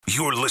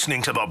You're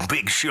listening to The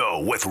Big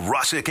Show with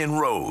Russick and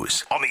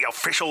Rose on the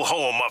official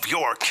home of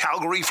your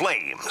Calgary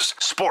Flames,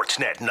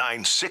 Sportsnet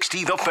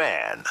 960 The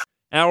Fan.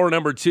 Hour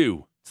number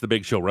 2. It's The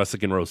Big Show,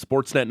 Russick and Rose.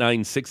 Sportsnet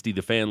 960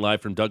 The Fan,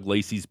 live from Doug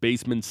Lacey's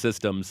Basement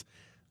Systems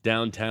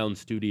downtown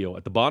studio.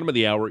 At the bottom of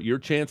the hour, your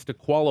chance to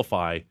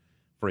qualify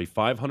for a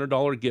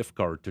 $500 gift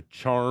card to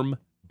Charm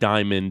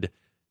Diamond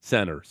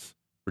Centers.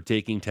 For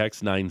taking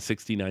text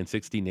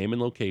 960, name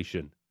and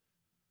location.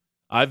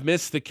 I've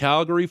missed the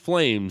Calgary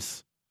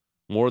Flames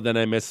more than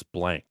I miss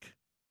blank.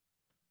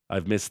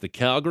 I've missed the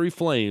Calgary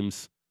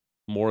Flames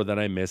more than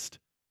I missed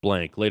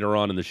blank. Later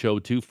on in the show,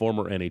 too,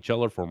 former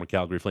NHLer, former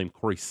Calgary Flame,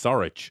 Corey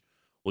Sarich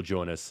will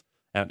join us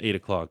at 8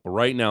 o'clock. But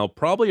right now,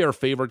 probably our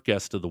favorite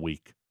guest of the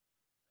week.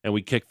 And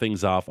we kick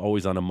things off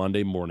always on a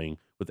Monday morning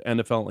with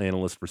NFL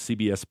analyst for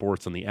CBS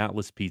Sports on the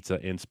Atlas Pizza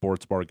and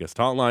Sports Bar guest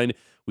hotline.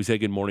 We say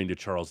good morning to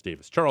Charles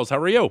Davis. Charles, how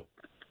are you?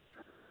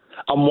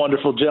 I'm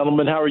wonderful,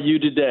 gentlemen. How are you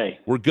today?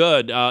 We're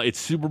good. It's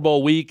Super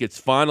Bowl week. It's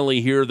finally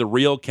here. The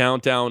real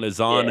countdown is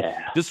on. Yeah.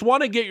 Just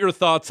want to get your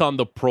thoughts on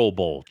the Pro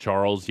Bowl,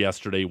 Charles,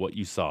 yesterday, what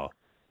you saw.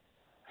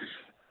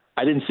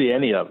 I didn't see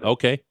any of it.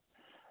 Okay.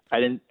 I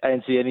didn't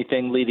see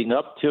anything leading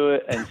up to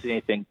it. I didn't see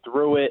anything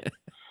through it.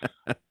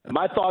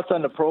 My thoughts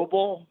on the Pro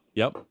Bowl?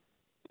 Yep.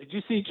 Did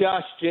you see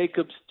Josh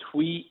Jacobs'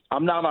 tweet?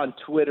 I'm not on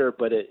Twitter,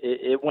 but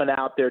it went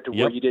out there to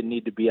where you didn't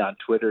need to be on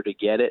Twitter to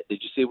get it.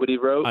 Did you see what he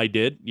wrote? I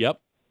did. Yep.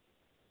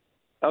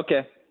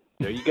 Okay.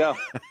 There you go.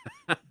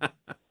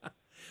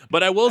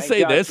 But I will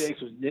say this.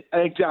 I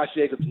think Josh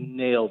Jacobs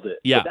nailed it.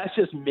 Yeah. But that's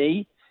just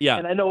me. Yeah.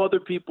 And I know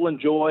other people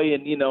enjoy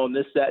and, and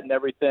this, that, and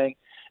everything.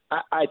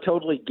 I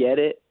totally get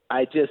it.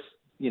 I just,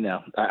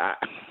 I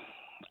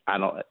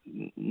don't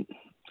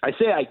 – I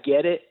say I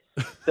get it.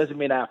 Doesn't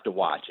mean I have to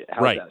watch it.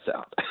 How does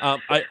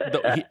that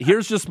sound?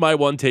 Here's just my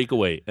one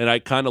takeaway, and I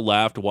kind of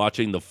laughed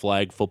watching the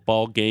flag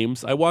football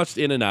games. I watched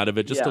in and out of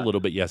it just a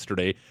little bit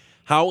yesterday.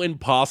 How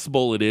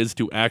impossible it is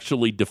to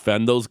actually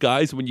defend those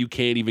guys when you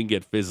can't even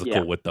get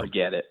physical with them.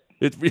 Forget it.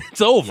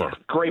 It's over. Yeah,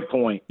 great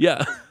point.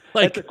 Yeah,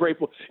 that's a great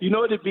point. You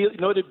know what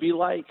it'd be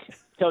like?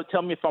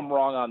 Tell me if I'm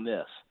wrong on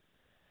this.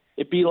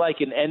 It'd be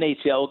like an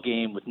NHL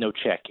game with no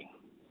checking.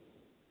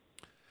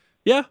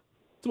 Yeah,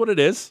 that's what it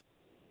is.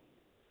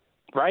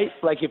 Right?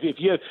 Like if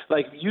you have,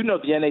 the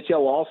NHL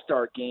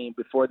All-Star game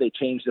before they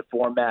changed the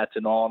formats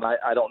and all, and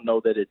I don't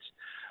know that it's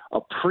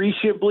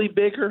appreciably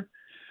bigger.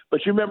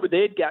 But you remember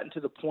they had gotten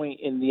to the point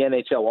in the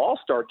NHL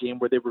All-Star game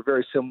where they were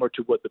very similar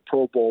to what the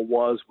Pro Bowl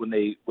was when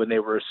they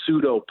were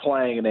pseudo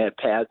playing and they had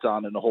pads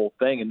on and the whole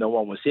thing and no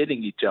one was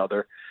hitting each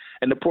other.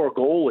 And the poor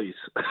goalies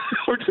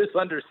were just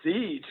under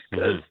siege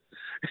because,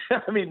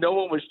 no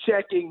one was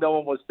checking, no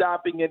one was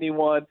stopping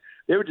anyone.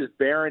 They were just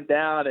bearing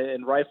down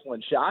and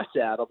rifling shots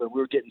at them, and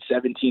we were getting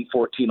 17,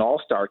 14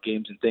 All-Star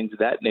games and things of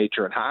that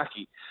nature in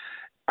hockey.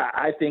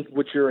 I think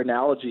what your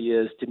analogy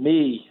is, to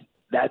me,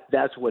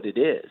 that's what it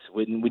is.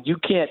 When you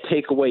can't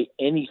take away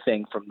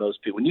anything from those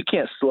people, when you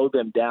can't slow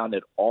them down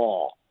at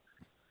all,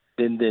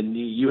 then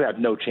you have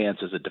no chance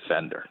as a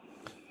defender.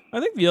 I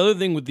think the other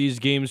thing with these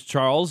games,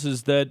 Charles,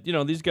 is that,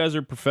 these guys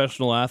are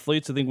professional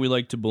athletes. I think we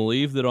like to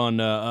believe that on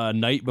a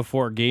night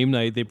before game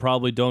night, they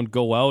probably don't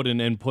go out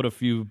and put a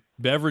few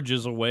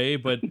beverages away.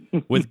 But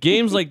with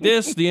games like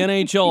this, the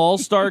NHL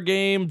All-Star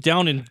game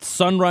down in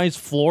Sunrise,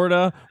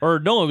 Florida, or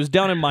no, it was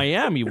down in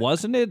Miami,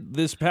 wasn't it,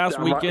 this past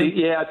weekend?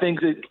 Yeah, I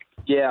think that.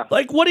 Yeah.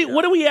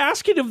 What are we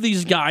asking of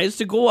these guys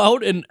to go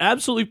out and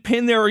absolutely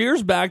pin their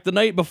ears back the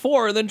night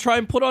before and then try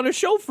and put on a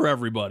show for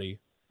everybody?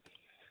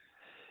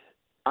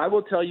 I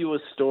will tell you a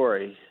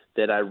story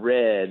that I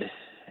read,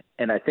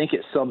 and I think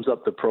it sums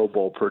up the Pro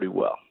Bowl pretty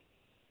well.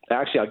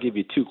 Actually, I'll give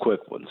you two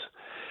quick ones.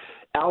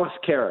 Alex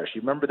Karrasch, you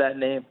remember that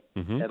name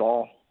at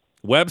all?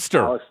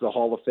 Webster. Alex, the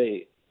Hall of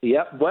Fame.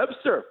 Yep,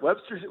 Webster.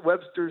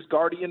 Webster's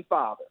guardian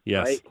father.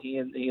 Yes. Right? He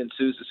and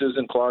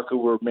Susan Clark, who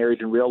were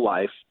married in real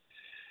life.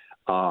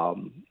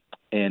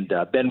 And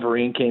Ben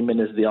Vereen came in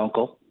as the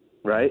uncle,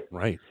 right?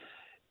 Right.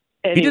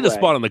 Anyway, he did a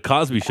spot on the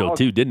Cosby Show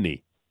too, didn't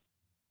he?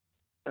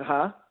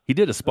 Huh? He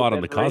did a spot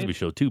on the Vereen? Cosby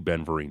Show too,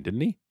 Ben Vereen, didn't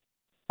he?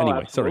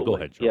 Anyway, sorry, go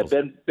ahead, Charles. Yeah,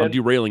 Ben, I'm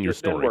derailing your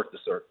story. Ben worked the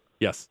circuit.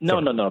 Yes.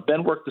 No.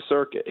 Ben worked the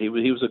circuit. He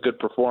was a good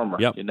performer.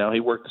 Yep. He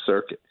worked the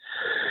circuit.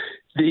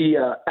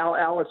 The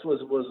Alex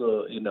was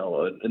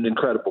an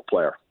incredible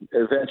player.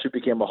 Eventually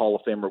became a Hall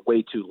of Famer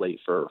way too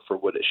late for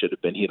what it should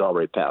have been. He'd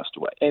already passed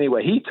away.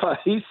 Anyway, he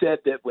said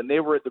that when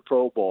they were at the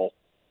Pro Bowl,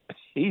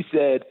 he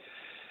said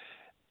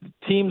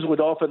teams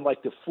would often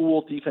like to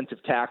fool defensive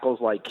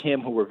tackles like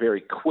him who were very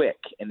quick,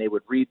 and they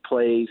would read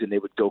plays and they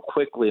would go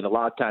quickly, and a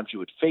lot of times you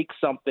would fake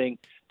something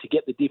to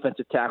get the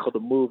defensive tackle to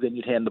move, then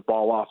you'd hand the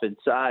ball off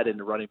inside and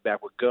the running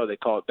back would go. They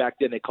called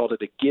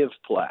it a give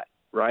play.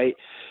 Right?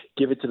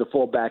 Give it to the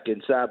fullback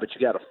inside, but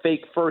you got to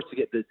fake first to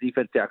get the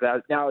defense tackle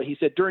out. Now, he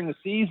said during the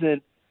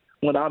season,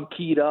 when I'm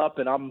keyed up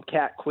and I'm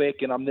cat quick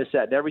and I'm this,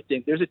 that, and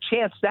everything, there's a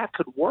chance that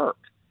could work.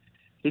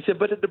 He said,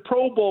 but at the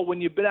Pro Bowl, when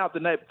you've been out the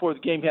night before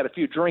the game, you had a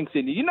few drinks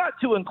in you, you're not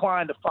too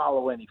inclined to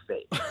follow any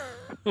fake.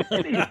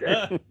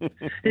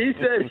 he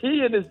said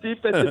he and his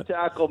defensive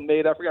tackle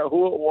mate, I forgot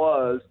who it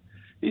was,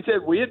 He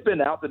said, we had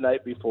been out the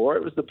night before.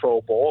 It was the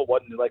Pro Bowl. It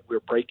wasn't like we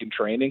were breaking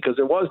training because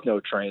there was no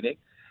training.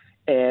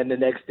 And the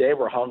next day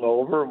we're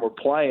hungover and we're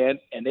playing,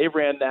 and they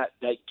ran that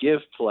give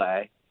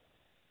play,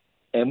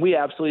 and we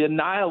absolutely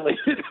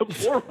annihilated a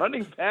poor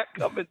running back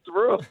coming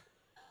through.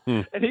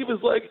 And he was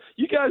like,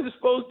 you guys are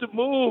supposed to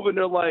move. And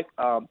they're like,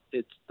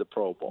 it's the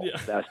Pro Bowl. Yeah.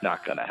 That's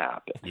not going to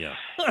happen. Yeah.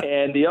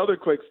 And the other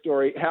quick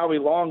story, Howie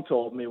Long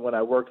told me when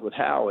I worked with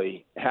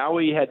Howie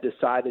had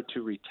decided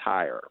to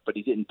retire, but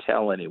he didn't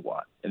tell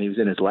anyone. And he was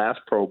in his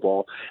last Pro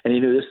Bowl, and he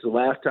knew this was the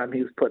last time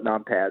he was putting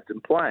on pads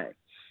and playing.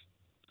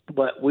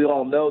 But we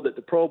all know that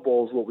the Pro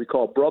Bowl is what we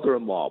call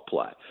brother-in-law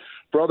play.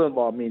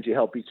 Brother-in-law means you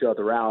help each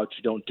other out.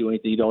 You don't do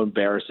anything. You don't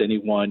embarrass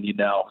anyone,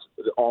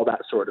 all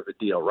that sort of a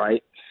deal,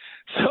 right?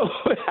 So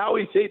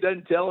Howie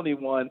doesn't tell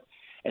anyone,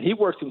 and he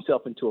works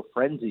himself into a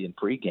frenzy in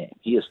pregame.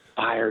 He is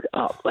fired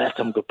up. Last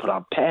time I'm going to put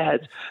on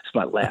pads. It's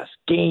my last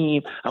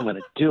game. I'm going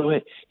to do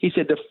it. He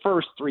said the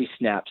first 3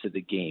 snaps of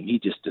the game, he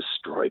just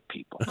destroyed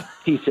people.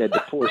 He said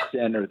the poor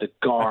center, the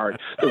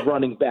guard, the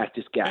running back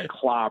just got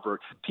clobbered.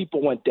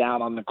 People went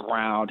down on the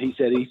ground. He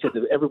said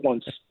that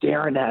everyone's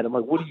staring at him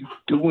like, what are you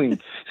doing?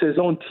 So his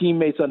own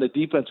teammates on the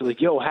defense were like,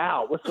 yo,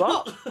 Hal, what's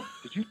up?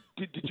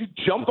 Did you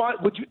jump on?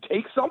 Would you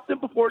take something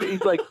before?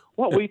 He's like,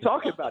 what are you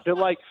talking about? They're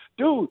like,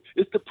 dude,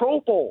 it's the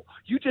Pro Bowl.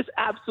 You just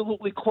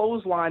absolutely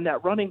clotheslined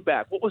that running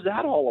back. What was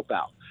that all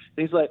about?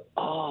 And he's like,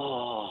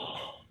 oh.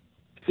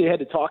 He had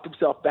to talk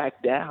himself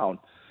back down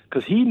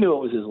because he knew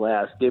it was his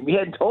last game. He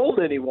hadn't told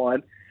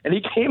anyone, and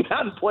he came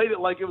out and played it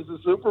like it was the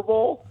Super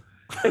Bowl.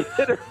 And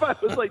everybody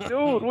was like,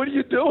 dude, what are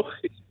you doing?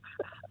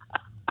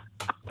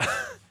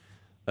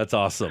 That's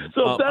awesome.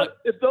 So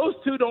if those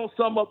two don't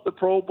sum up the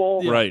Pro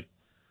Bowl, right?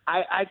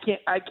 I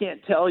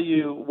can't tell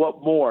you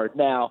what more.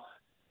 Now,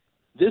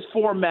 this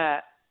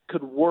format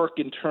could work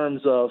in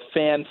terms of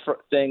fan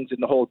things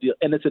and the whole deal,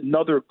 and it's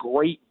another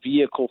great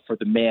vehicle for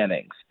the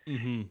Mannings.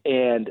 Mm-hmm.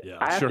 And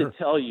I have to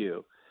tell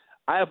you,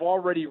 I have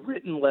already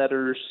written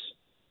letters,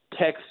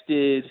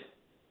 texted,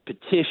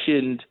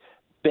 petitioned,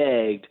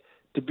 begged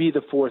to be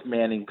the 4th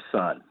Manning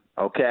son.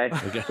 Okay?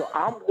 So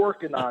I'm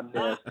working on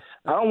this.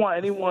 I don't want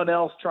anyone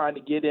else trying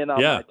to get in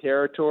on my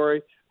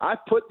territory. I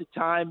put the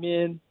time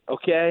in,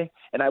 okay,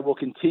 and I will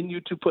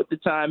continue to put the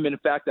time in. In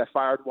fact, I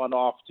fired one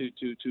off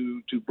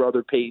to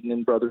Brother Peyton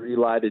and Brother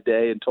Eli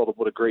today and told them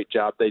what a great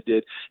job they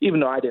did, even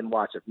though I didn't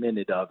watch a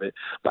minute of it.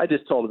 But I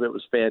just told them it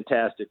was a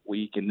fantastic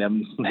week and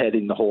them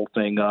heading the whole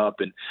thing up.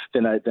 And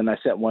then I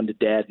sent one to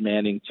Dad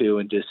Manning, too,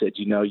 and just said,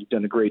 you've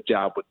done a great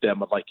job with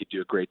them. I'd like you to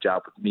do a great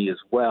job with me as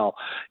well.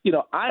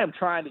 I am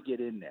trying to get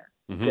in there,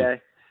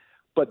 okay?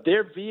 But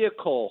their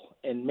vehicle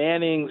and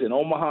Manning's and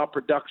Omaha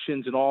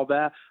Productions and all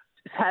that,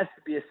 it has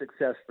to be a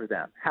success for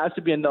them. It has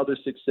to be another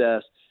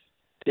success.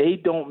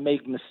 They don't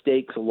make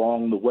mistakes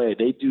along the way.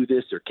 They do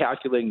this. They're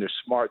calculating. They're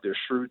smart. They're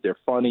shrewd. They're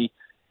funny.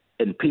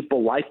 And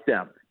people like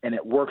them. And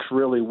it works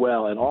really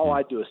well. And all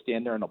I do is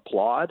stand there and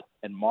applaud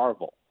and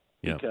marvel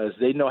because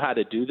they know how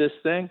to do this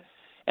thing.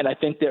 And I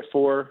think that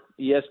for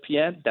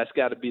ESPN, that's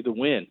got to be the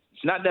win.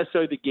 It's not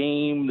necessarily the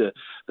game,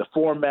 the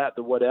format,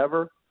 the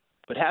whatever,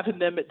 but having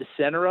them at the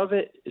center of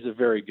it is a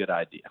very good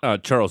idea.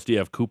 Charles, do you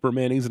have Cooper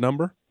Manning's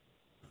number?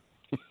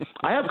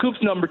 I have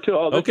Coop's number, too.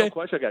 Oh, there's okay. no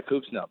question. I got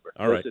Coop's number.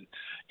 All right. Listen,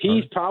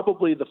 he's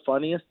probably the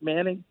funniest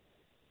Manning,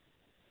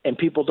 and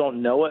people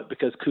don't know it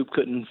because Coop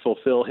couldn't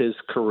fulfill his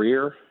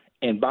career.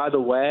 And by the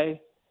way,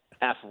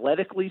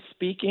 athletically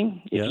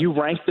speaking, if you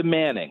rank the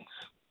Mannings,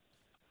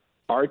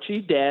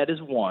 Archie, Dad,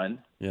 is 1,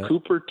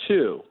 Cooper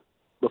 2,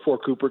 before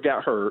Cooper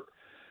got hurt.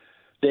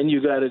 Then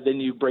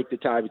you break the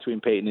tie between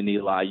Peyton and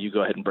Eli. You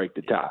go ahead and break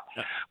the tie.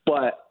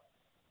 But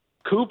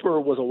Cooper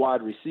was a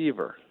wide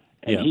receiver.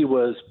 And he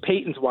was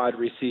Peyton's wide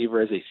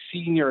receiver as a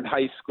senior in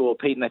high school.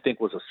 Peyton, I think,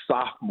 was a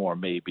sophomore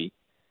maybe,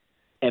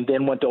 and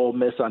then went to Ole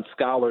Miss on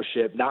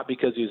scholarship, not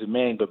because he was a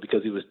Manning, but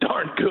because he was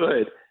darn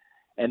good.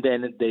 And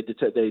then they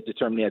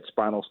determined he had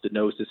spinal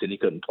stenosis and he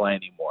couldn't play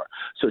anymore.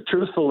 So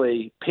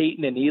truthfully,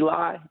 Peyton and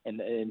Eli,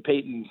 and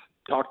Peyton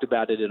talked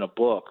about it in a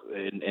book,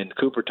 and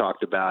Cooper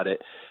talked about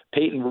it.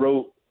 Peyton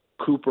wrote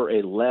Cooper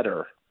a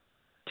letter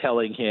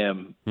telling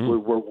him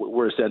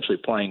we're essentially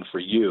playing for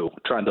you,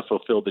 trying to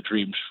fulfill the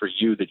dreams for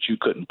you that you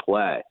couldn't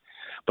play.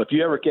 But if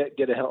you ever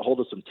get a hold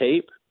of some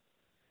tape,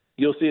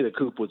 you'll see that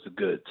Coop was the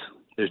goods.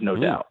 There's no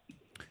doubt.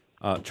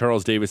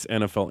 Charles Davis,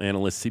 NFL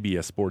analyst,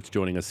 CBS Sports,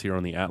 joining us here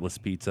on the Atlas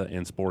Pizza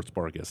and Sports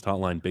Bar Guest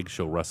Hotline. Big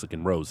Show, Russick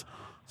and Rose,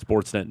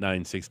 Sportsnet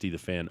 960, The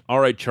Fan. All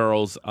right,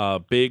 Charles,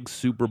 big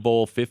Super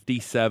Bowl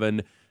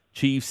 57,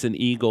 Chiefs and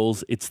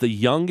Eagles. It's the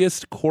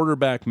youngest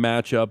quarterback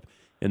matchup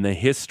in the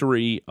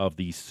history of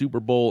the Super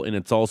Bowl, and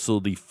it's also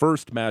the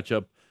first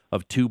matchup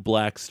of 2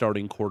 black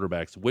starting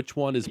quarterbacks. Which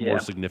one is more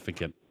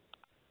significant?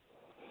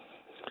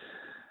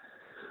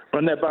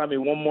 Run that by me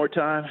one more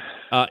time.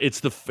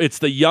 It's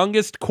the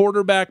youngest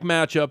quarterback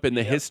matchup in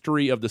the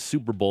history of the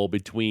Super Bowl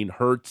between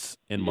Hurts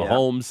and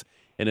Mahomes,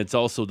 and it's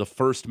also the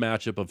first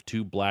matchup of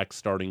 2 black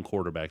starting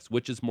quarterbacks.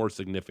 Which is more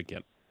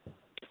significant?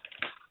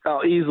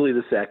 Oh, easily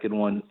the second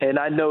one. And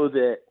I know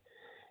that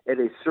at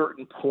a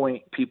certain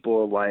point, people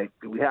are like,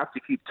 we have to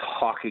keep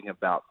talking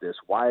about this.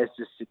 Why is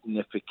this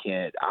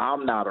significant?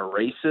 I'm not a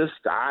racist.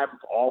 I'm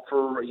all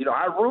for,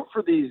 I root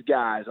for these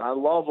guys. I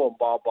love them,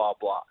 blah, blah,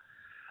 blah.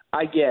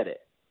 I get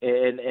it.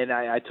 And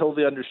I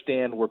totally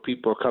understand where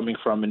people are coming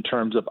from in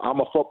terms of, I'm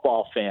a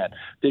football fan.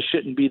 This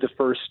shouldn't be the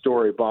first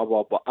story, blah,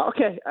 blah, blah.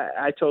 Okay,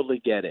 I totally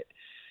get it.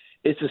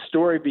 It's a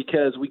story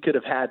because we could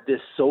have had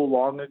this so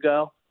long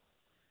ago,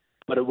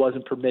 but it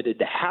wasn't permitted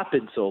to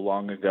happen so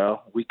long ago.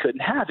 We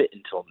couldn't have it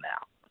until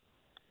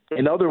now.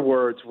 In other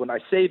words, when I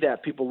say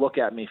that, people look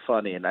at me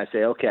funny, and I say,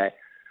 okay,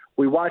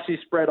 we watch these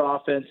spread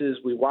offenses,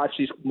 we watch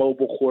these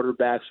mobile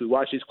quarterbacks, we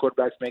watch these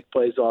quarterbacks make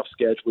plays off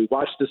schedule, we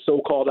watch the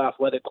so-called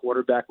athletic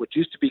quarterback, which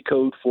used to be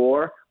code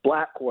for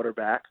black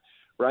quarterback,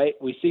 right?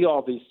 We see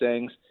all these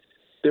things.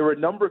 There were a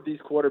number of these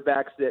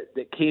quarterbacks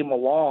that came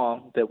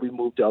along that we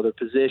moved to other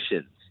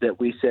positions that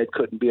we said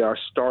couldn't be our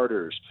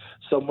starters.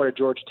 Somewhere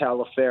George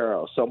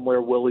Taliaferro,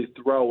 somewhere Willie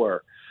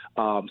Thrower,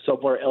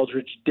 somewhere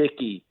Eldridge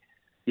Dickey.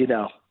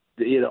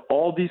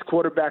 All these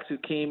quarterbacks who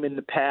came in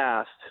the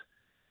past,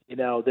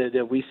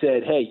 that we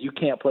said, hey, you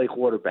can't play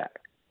quarterback.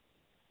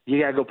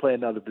 You got to go play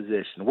another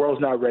position. The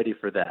world's not ready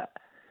for that.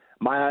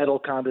 My idol,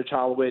 Condrich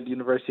Holloway at the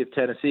University of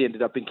Tennessee,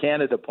 ended up in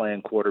Canada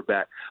playing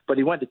quarterback. But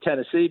he went to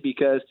Tennessee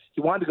because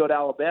he wanted to go to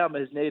Alabama,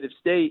 his native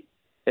state.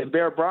 And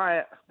Bear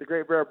Bryant, the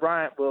great Bear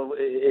Bryant,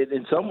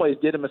 in some ways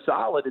did him a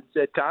solid and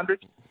said,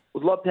 Condrich,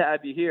 we'd love to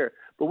have you here,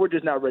 but we're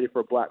just not ready for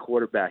a black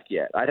quarterback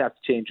yet. I'd have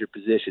to change your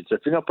position. So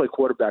if you're going to play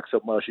quarterback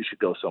somewhere else, you should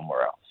go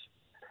somewhere else.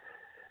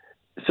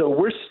 So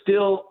we're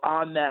still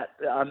on that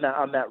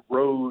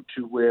road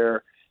to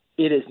where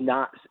it is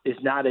not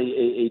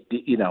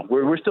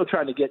we're still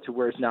trying to get to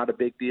where it's not a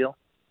big deal.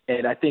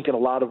 And I think in a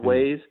lot of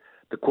ways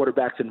the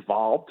quarterbacks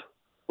involved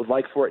would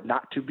like for it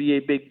not to be a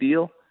big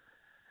deal.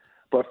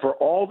 But for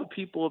all the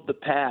people of the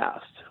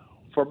past,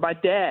 for my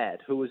dad,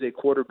 who was a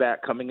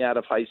quarterback coming out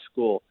of high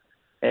school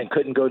and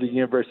couldn't go to the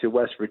University of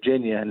West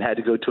Virginia and had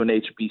to go to an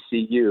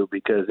HBCU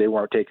because they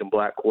weren't taking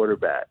black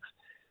quarterbacks,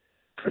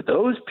 for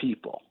those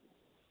people,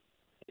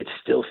 it's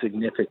still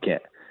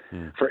significant.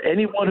 For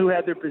anyone who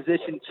had their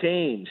position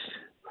changed,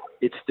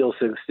 it's still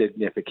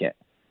significant.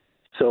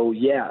 So,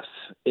 yes,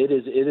 it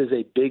is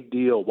a big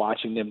deal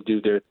watching them do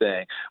their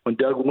thing. When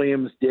Doug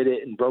Williams did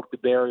it and broke the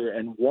barrier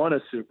and won a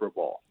Super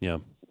Bowl,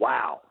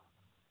 wow.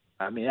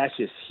 I mean, that's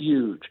just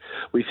huge.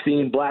 We've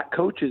seen black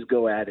coaches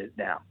go at it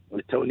now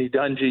with Tony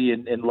Dungy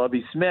and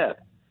Lovie Smith.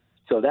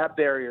 So that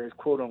barrier has,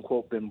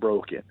 quote-unquote, been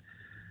broken.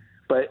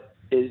 But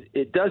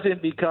it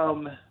doesn't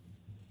become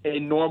a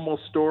normal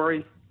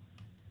story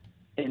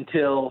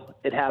until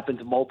it happens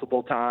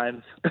multiple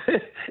times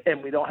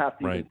and we don't have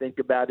to even think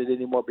about it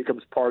anymore. It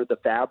becomes part of the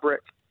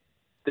fabric.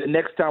 The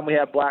next time we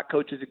have black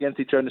coaches against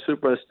each other in the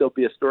Super Bowl, it'll still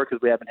be a story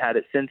because we haven't had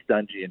it since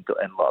Dungy and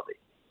Lovie.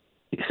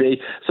 You see?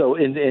 So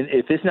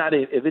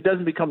if it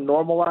doesn't become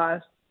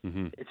normalized,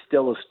 it's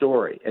still a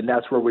story, and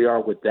that's where we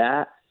are with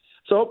that.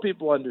 So I hope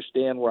people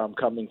understand where I'm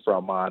coming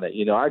from on it.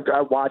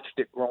 I watched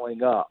it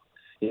growing up.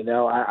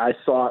 I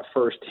saw it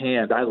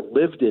firsthand. I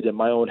lived it in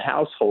my own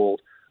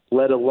household,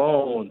 let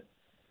alone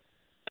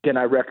can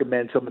I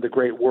recommend some of the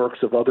great works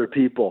of other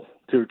people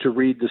to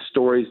read the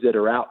stories that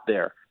are out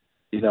there.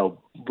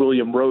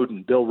 William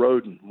Roden, Bill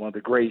Roden, one of the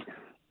great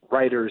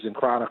writers and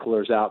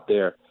chroniclers out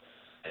there,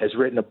 has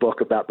written a book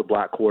about the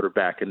black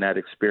quarterback and that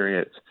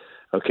experience.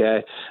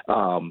 Okay.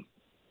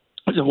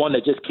 There's one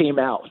that just came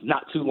out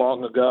not too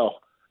long ago,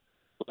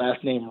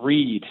 last name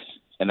Reed.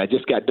 And I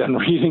just got done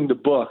reading the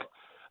book,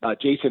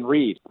 Jason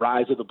Reed,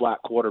 Rise of the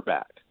Black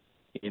Quarterback.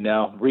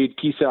 Read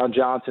Keyshawn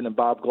Johnson and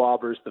Bob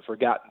Glauber's The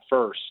Forgotten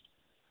First.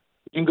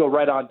 You can go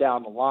right on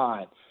down the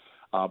line.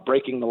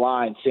 Breaking the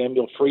Line,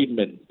 Samuel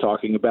Friedman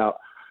talking about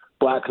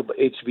black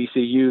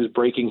HBCUs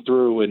breaking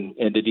through and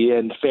at the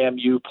end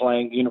FAMU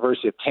playing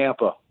University of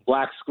Tampa,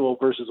 black school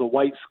versus a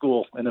white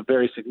school in a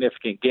very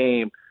significant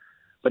game,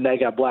 but now you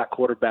got black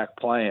quarterback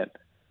playing.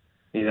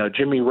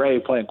 Jimmy Ray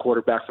playing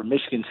quarterback for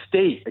Michigan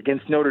State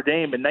against Notre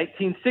Dame in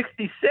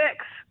 1966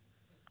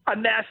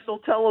 on national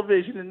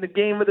television in the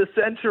game of the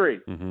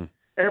century.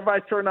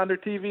 Everybody turned on their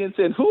TV and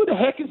said, who the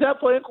heck is that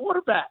playing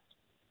quarterback?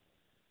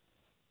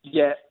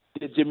 Yet,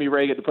 did Jimmy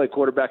Ray get to play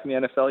quarterback in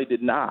the NFL? He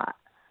did not.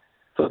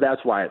 So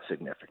that's why it's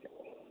significant.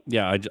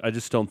 Yeah, I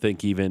just don't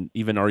think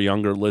even our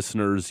younger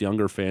listeners,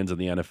 younger fans of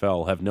the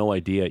NFL have no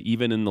idea,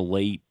 even in the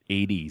late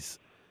 80s,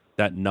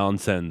 that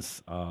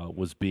nonsense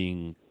was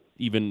being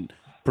even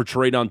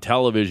portrayed on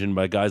television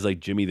by guys like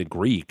Jimmy the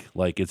Greek.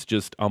 Like, it's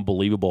just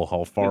unbelievable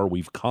how far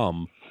we've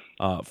come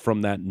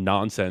from that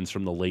nonsense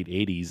from the late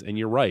 80s. And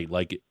you're right.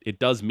 Like, it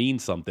does mean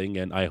something,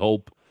 and I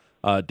hope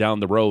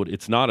down the road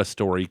it's not a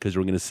story because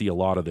we're going to see a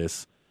lot of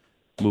this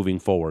moving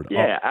forward.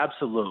 Yeah,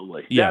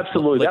 absolutely. Yeah,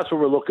 absolutely. That's what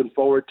we're looking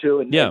forward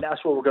to, and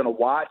that's what we're going to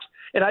watch.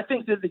 And I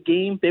think that the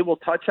game, they will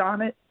touch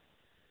on it,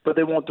 but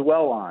they won't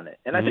dwell on it.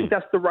 And I think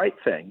that's the right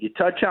thing. You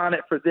touch on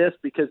it for this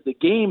because the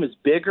game is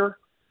bigger.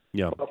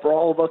 Yeah. But for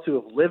all of us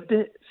who have lived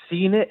it,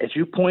 seen it, as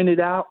you pointed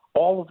out,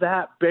 all of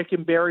that,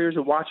 breaking barriers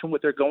and watching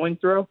what they're going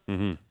through.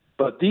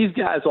 But these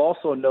guys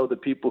also know the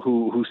people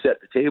who set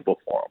the table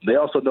for them. They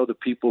also know the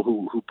people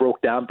who broke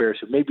down barriers,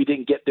 who maybe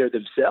didn't get there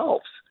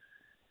themselves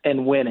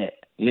and win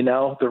it. You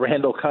know, the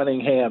Randall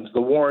Cunninghams, the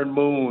Warren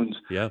Moons.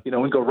 Yeah. You know,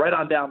 we go right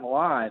on down the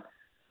line.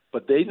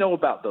 But they know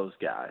about those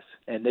guys,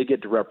 and they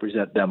get to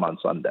represent them on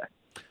Sunday.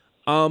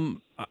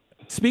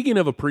 Speaking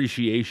of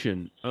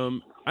appreciation,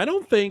 I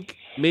don't think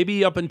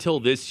maybe up until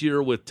this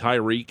year with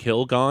Tyreek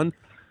Hill gone,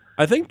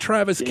 I think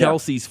Travis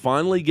Kelce's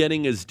finally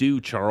getting his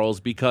due, Charles,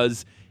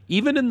 because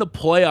even in the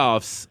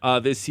playoffs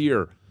this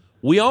year,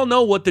 we all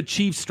know what the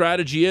Chiefs'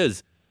 strategy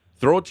is.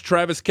 Throw it to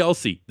Travis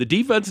Kelce. The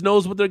defense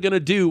knows what they're going to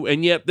do,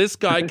 and yet this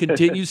guy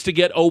continues to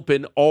get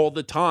open all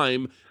the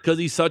time because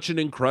he's such an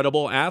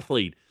incredible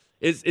athlete.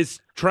 Is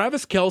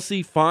Travis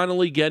Kelce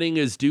finally getting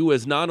his due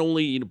as not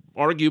only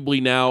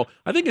arguably now,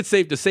 I think it's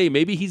safe to say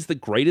maybe he's the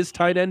greatest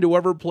tight end who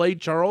ever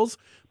played, Charles,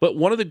 but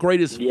one of the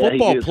greatest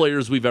football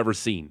players we've ever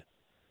seen.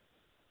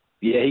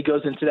 Yeah, he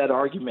goes into that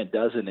argument,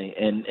 doesn't he?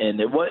 And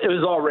it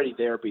was already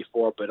there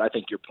before, but I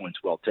think your point's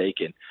well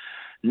taken.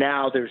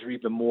 Now there's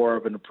even more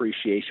of an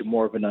appreciation,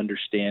 more of an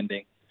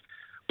understanding.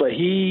 But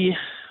he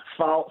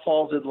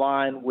falls in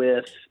line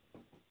with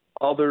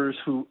others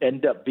who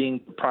end up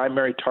being the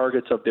primary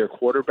targets of their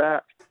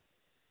quarterback,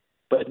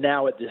 but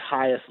now at the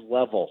highest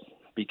level,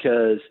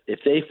 because if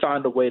they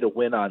found a way to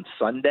win on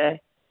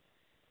Sunday,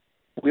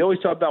 we always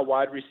talk about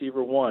wide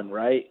receiver one,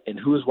 right? And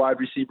who is wide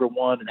receiver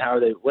one and how are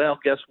they? Well,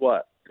 guess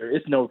what? There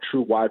is no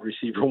true wide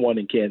receiver one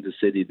in Kansas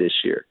City this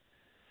year.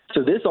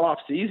 So this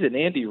offseason,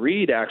 Andy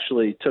Reid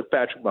actually took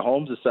Patrick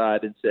Mahomes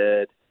aside and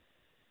said,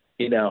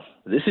 you know,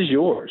 this is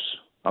yours.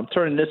 I'm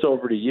turning this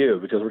over to you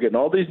because we're getting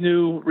all these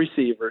new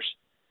receivers.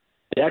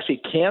 They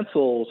actually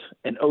canceled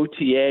an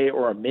OTA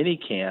or a mini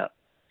camp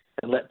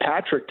and let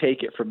Patrick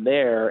take it from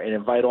there and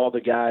invite all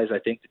the guys, I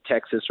think, to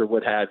Texas or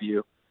what have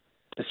you,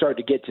 to start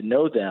to get to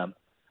know them.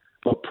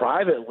 But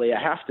privately,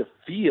 I have to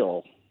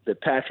feel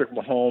that Patrick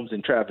Mahomes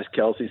and Travis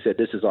Kelce said,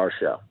 this is our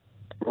show.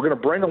 We're going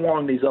to bring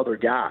along these other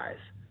guys,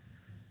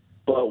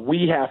 but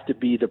we have to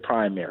be the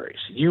primaries.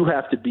 You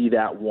have to be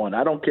that one.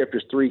 I don't care if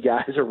there's three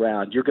guys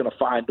around. You're going to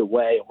find a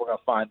way, and we're going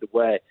to find a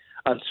way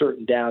on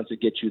certain downs to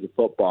get you the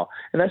football.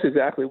 And that's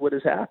exactly what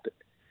has happened.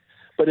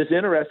 But it's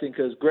interesting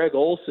because Greg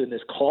Olsen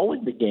is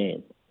calling the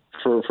game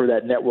for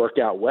that network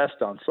out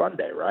west on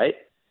Sunday, right?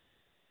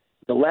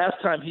 The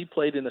last time he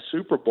played in a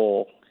Super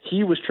Bowl,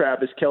 he was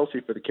Travis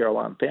Kelce for the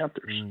Carolina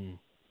Panthers.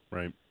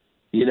 Right.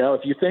 You know,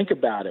 if you think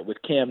about it, with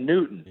Cam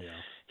Newton,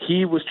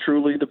 he was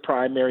truly the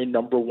primary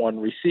number one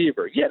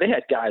receiver. Yeah, they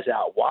had guys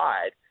out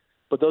wide,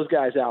 but those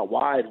guys out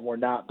wide were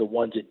not the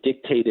ones that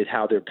dictated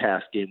how their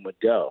pass game would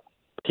go.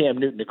 Cam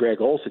Newton and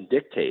Greg Olsen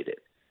dictated.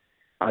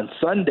 On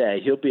Sunday,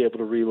 he'll be able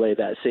to relay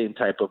that same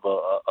type of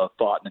a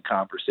thought in the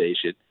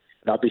conversation.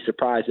 And I'll be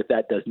surprised if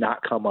that does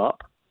not come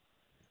up.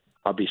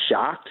 I'll be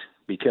shocked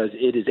because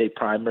it is a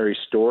primary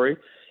story.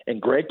 And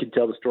Greg can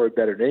tell the story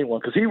better than anyone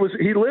because he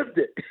lived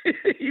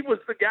it. He was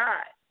the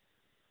guy.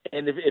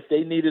 And if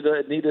they needed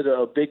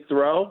a big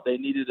throw, they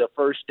needed a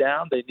first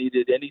down, they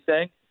needed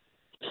anything,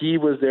 he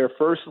was their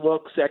first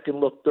look, second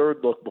look, third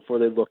look before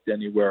they looked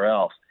anywhere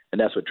else.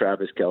 And that's what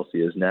Travis Kelce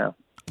is now.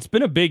 It's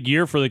been a big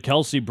year for the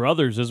Kelce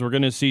brothers as we're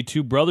going to see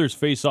two brothers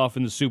face off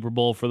in the Super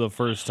Bowl for the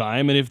first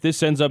time. And if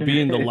this ends up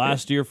being the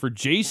last year for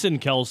Jason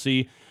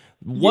Kelce,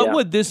 what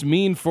would this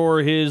mean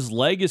for his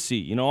legacy?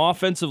 You know,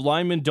 offensive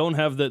linemen don't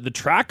have the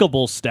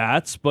trackable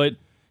stats, but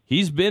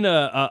he's been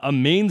a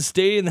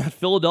mainstay in that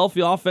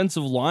Philadelphia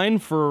offensive line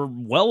for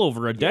well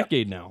over a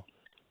decade now.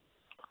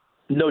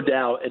 No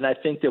doubt. And I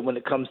think that when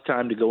it comes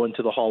time to go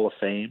into the Hall of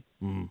Fame,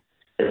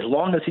 as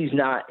long as he's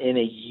not in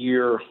a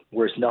year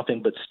where it's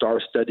nothing but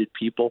star-studded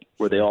people,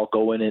 where they all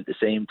go in at the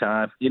same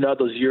time, you know,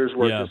 those years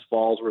where it just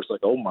falls, where it's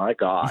like, oh, my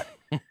God.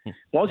 As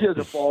long as he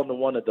doesn't fall into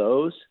one of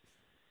those,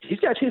 he's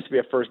got a chance to be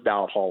a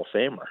first-ballot Hall of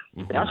Famer.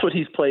 That's what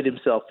he's played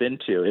himself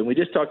into. And we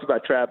just talked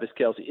about Travis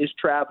Kelce. Is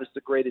Travis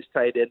the greatest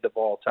tight end of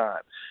all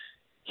time?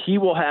 He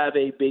will have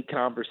a big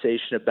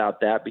conversation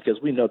about that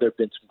because we know there have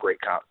been some great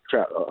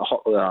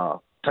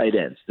tight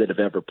ends that have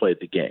ever played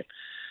the game.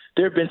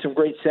 There have been some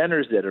great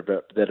centers that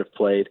have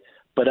played,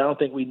 but I don't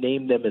think we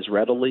name them as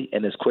readily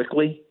and as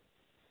quickly.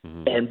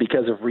 And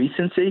because of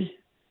recency,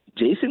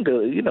 Jason,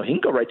 he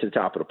can go right to the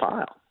top of the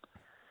pile.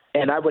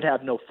 And I would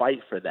have no fight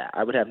for that.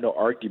 I would have no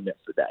argument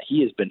for that.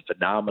 He has been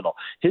phenomenal.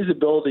 His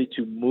ability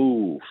to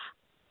move.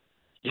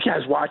 You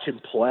guys watch him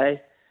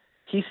play.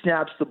 He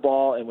snaps the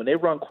ball, and when they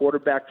run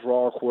quarterback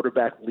draw or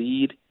quarterback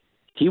lead,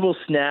 he will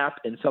snap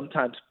and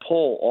sometimes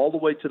pull all the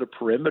way to the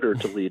perimeter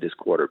to lead his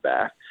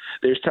quarterback.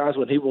 There's times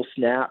when he will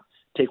snap,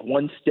 take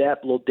one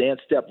step, little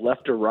dance step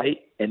left or right,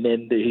 and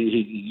then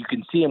you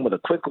can see him with a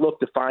quick look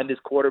to find his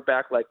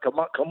quarterback, like, come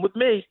on, come with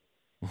me.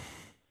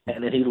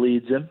 And then he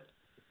leads him.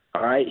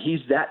 All right, he's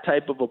that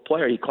type of a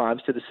player. He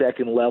climbs to the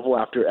second level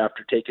after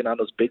taking on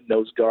those big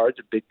nose guards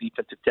and big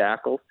defensive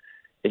tackles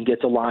and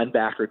gets a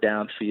linebacker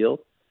downfield.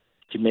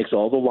 He makes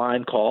all the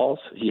line calls.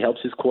 He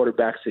helps his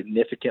quarterback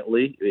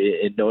significantly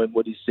in knowing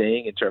what he's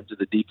saying in terms of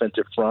the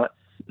defensive front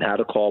and how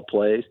to call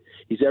plays.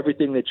 He's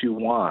everything that you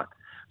want.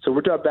 So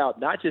we're talking about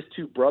not just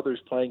two brothers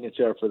playing each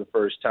other for the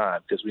first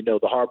time, because we know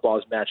the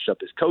Harbaughs matched up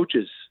as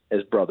coaches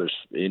as brothers,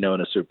 in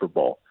a Super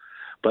Bowl.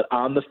 But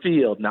on the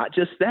field, not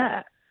just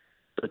that,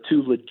 but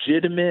two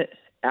legitimate,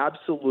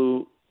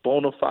 absolute,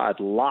 bona fide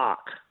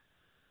lock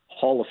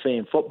Hall of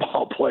Fame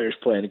football players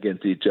playing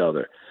against each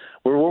other.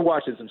 We're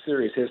watching some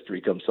serious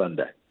history come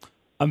Sunday.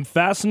 I'm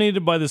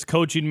fascinated by this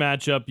coaching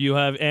matchup. You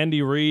have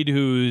Andy Reid,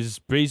 who's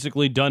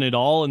basically done it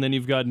all, and then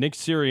you've got Nick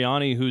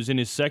Sirianni, who's in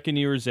his second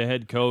year as a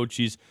head coach.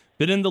 He's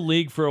been in the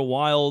league for a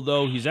while,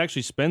 though. He's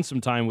actually spent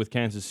some time with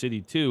Kansas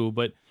City, too.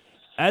 But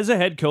as a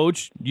head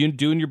coach, you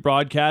doing your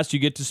broadcast, you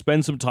get to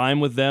spend some time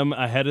with them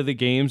ahead of the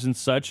games and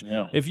such.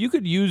 Yeah. If you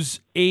could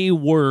use a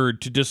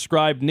word to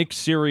describe Nick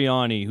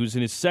Sirianni, who's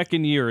in his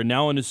second year and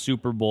now in his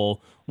Super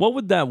Bowl, what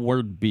would that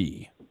word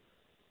be?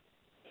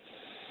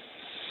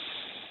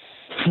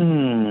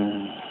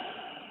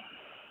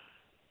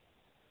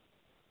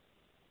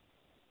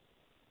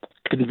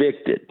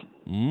 Convicted.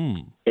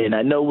 And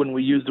I know when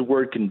we use the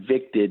word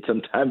convicted,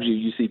 sometimes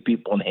you see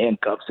people in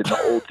handcuffs and the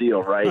whole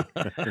deal, right?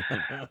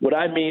 What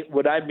I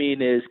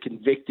mean is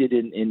convicted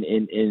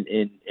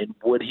in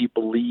what he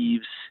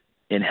believes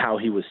and how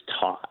he was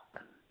taught.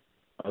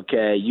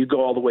 Okay, you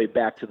go all the way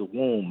back to the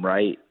womb,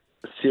 right?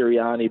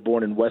 Sirianni,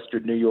 born in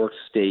Western New York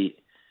State,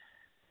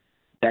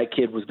 that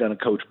kid was going to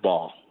coach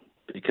ball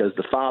because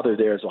the father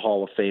there is a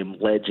Hall of Fame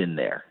legend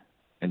there.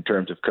 In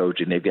terms of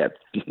coaching, they've got,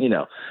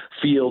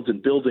 fields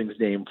and buildings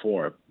named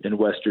for him in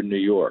Western New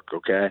York,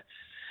 okay?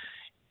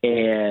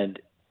 And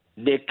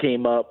Nick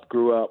came up,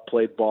 grew up,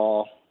 played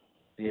ball,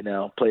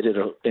 played at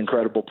an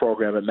incredible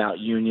program at Mount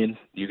Union.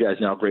 You guys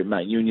know how great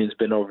Mount Union's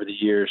been over the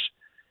years.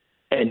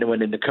 And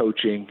went into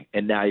coaching,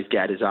 and now he's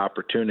got his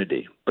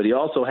opportunity. But he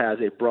also has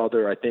a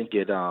brother, I think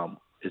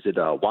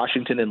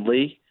Washington and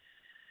Lee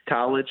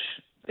College,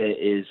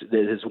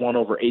 that has won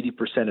over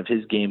 80% of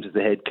his games as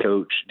the head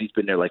coach. He's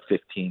been there like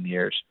 15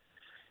 years.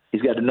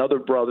 He's got another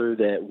brother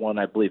that won,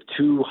 I believe,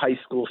 2 high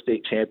school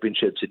state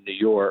championships in New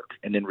York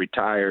and then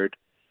retired.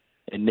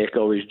 And Nick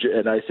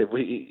and I said,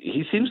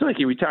 he seems like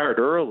he retired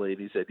early.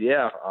 And he said,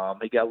 yeah,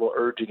 he got a little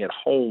urging at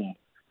home,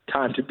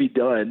 time to be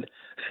done.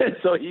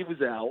 So he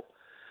was out.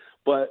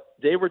 But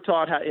they were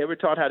taught how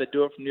to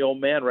do it from the old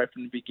man right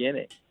from the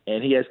beginning.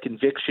 And he has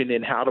conviction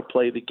in how to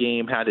play the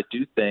game, how to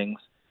do things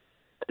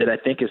that I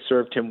think has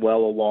served him well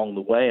along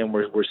the way, and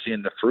we're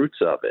seeing the fruits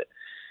of it.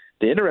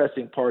 The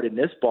interesting part in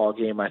this ball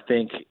game, I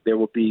think there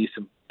will be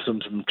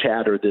some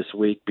chatter this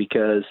week,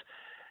 because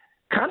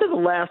kind of the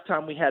last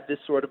time we had this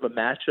sort of a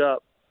matchup,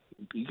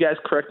 you guys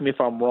correct me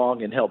if I'm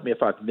wrong and help me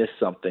if I've missed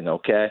something,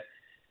 okay?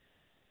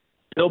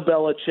 Bill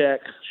Belichick,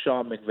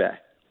 Sean McVay.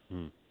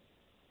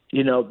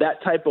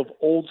 That type of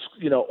old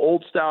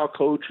style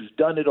coach who's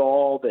done it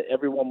all, that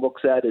everyone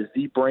looks at as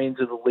the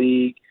brains of the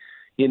league,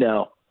 you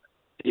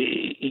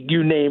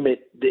name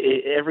it,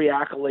 every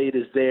accolade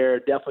is there.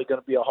 Definitely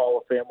going to be a Hall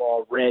of Famer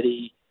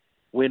already.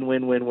 Win,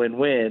 win, win, win,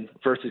 win.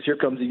 Versus here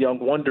comes a young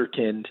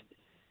wonderkind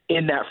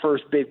in that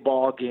first big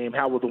ball game.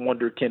 How will the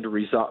wonderkind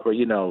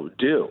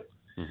do?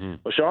 Mm-hmm.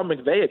 Well, Sean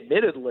McVay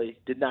admittedly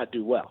did not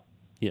do well.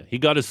 Yeah, he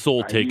got his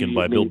soul taken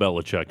by Bill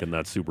Belichick in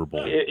that Super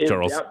Bowl,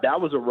 Charles.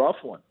 That was a rough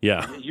one.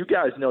 Yeah. You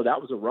guys know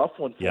that was a rough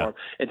one for him.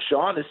 And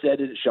Sean said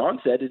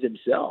it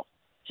himself.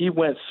 He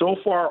went so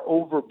far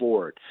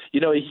overboard.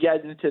 He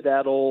got into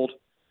that old,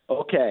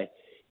 okay,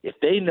 if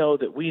they know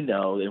that we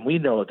know, and we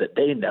know that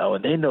they know,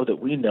 and they know that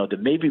we know,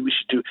 then maybe we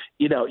should do,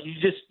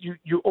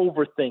 you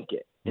overthink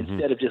it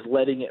instead of just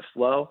letting it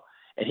flow.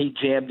 And he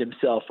jammed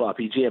himself up.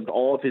 He jammed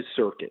all of his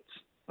circuits,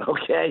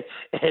 okay?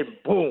 And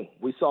boom,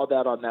 we saw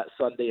that on that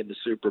Sunday in the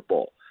Super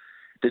Bowl.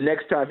 The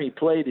next time he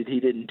played it, he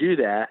didn't do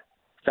that,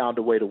 found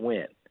a way to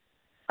win.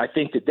 I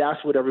think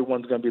that's what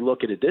everyone's going to be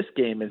looking at this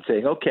game and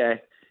saying,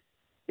 okay,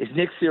 is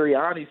Nick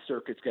Sirianni's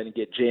circuit's going to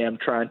get jammed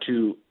trying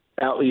to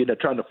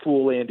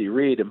fool Andy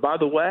Reid? And by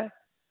the way,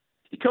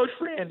 he coached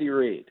for Andy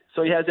Reid,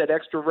 so he has that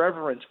extra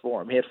reverence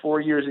for him. He had 4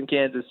 years in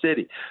Kansas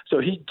City, so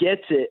he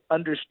gets it,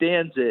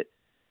 understands it.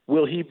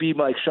 Will he be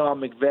like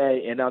Sean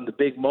McVay and on the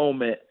big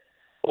moment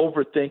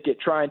overthink it,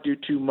 try and do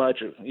too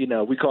much?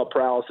 We call it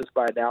paralysis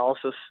by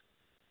analysis.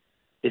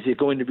 Is it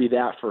going to be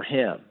that for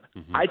him?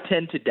 Mm-hmm. I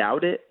tend to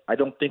doubt it. I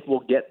don't think we'll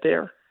get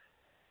there.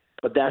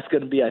 But that's going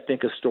to be, I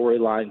think, a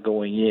storyline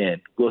going in.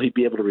 Will he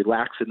be able to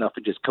relax enough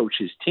and just coach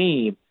his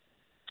team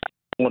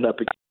going up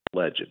against a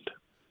legend?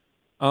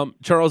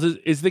 Charles,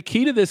 is the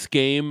key to this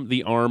game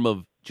the arm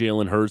of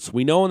Jalen Hurts?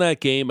 We know in that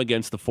game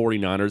against the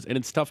 49ers, and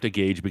it's tough to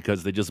gauge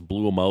because they just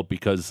blew him out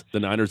because the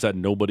Niners had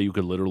nobody who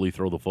could literally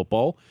throw the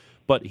football.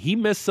 But he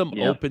missed some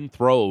open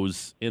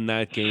throws in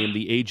that game.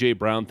 The A.J.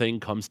 Brown thing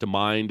comes to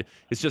mind.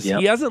 It's just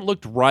he hasn't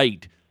looked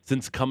right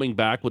since coming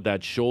back with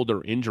that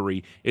shoulder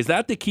injury. Is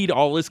that the key to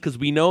all this? Because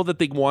we know that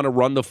they want to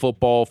run the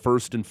football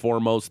first and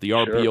foremost. The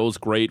RPO is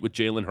great with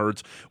Jalen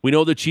Hurts. We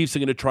know the Chiefs are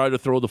going to try to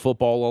throw the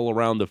football all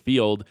around the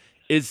field.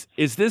 Is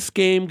this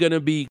game going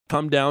to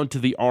come down to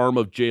the arm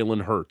of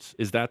Jalen Hurts?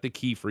 Is that the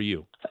key for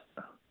you?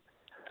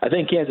 I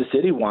think Kansas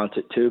City wants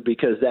it too,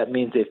 because that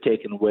means they've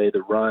taken away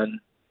the run,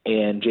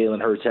 and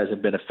Jalen Hurts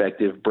hasn't been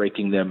effective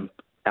breaking them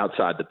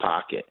outside the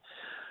pocket.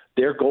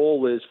 Their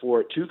goal is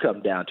for it to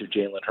come down to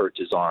Jalen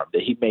Hurts' arm,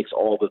 that he makes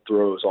all the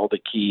throws, all the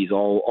keys,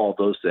 all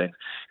those things.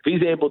 If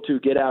he's able to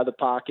get out of the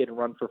pocket and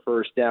run for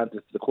first downs,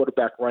 if the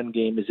quarterback run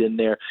game is in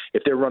there,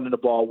 if they're running the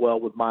ball well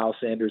with Miles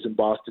Sanders and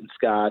Boston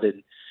Scott,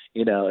 and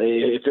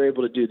if they're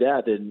able to do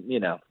that, then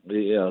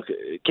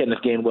Kenneth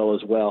Gainwell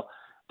as well,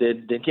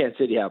 then Kansas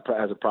City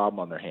has a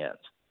problem on their hands.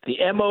 The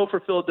MO for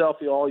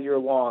Philadelphia all year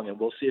long, and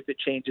we'll see if it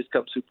changes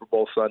come Super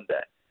Bowl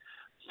Sunday.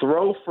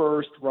 Throw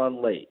first,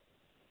 run late.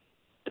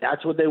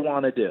 That's what they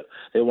want to do.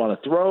 They want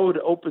to throw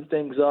to open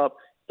things up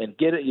and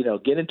get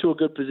into a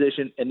good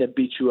position and then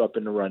beat you up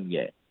in the run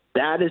game.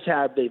 That is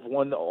how they've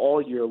won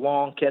all year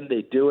long. Can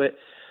they do it?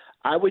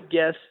 I would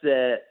guess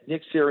that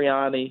Nick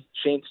Sirianni,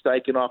 Shane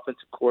Steichen,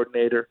 offensive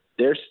coordinator,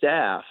 their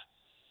staff,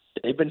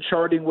 they've been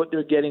charting what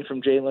they're getting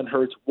from Jalen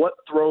Hurts. What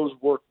throws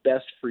work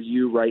best for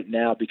you right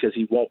now, because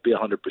he won't be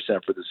 100%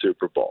 for the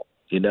Super Bowl.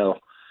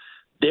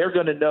 They're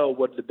going to know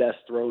what the best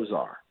throws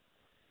are.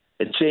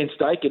 And Shane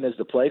Steichen is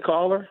the play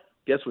caller.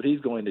 Guess what he's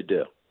going to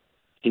do?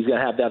 He's going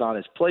to have that on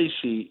his play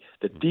sheet,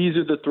 that these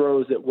are the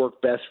throws that work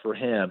best for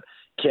him.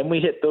 Can we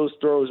hit those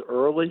throws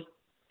early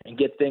and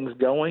get things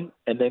going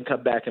and then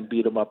come back and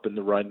beat them up in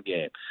the run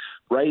game?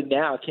 Right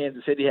now,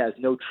 Kansas City has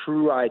no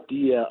true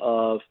idea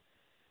of,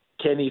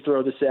 can he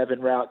throw the 7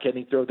 route? Can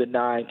he throw the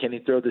 9? Can he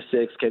throw the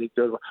 6? Can he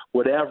throw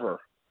whatever?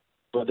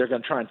 But they're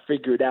going to try and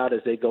figure it out as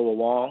they go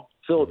along.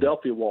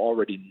 Philadelphia will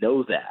already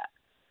know that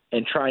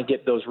and try and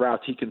get those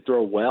routes he can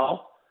throw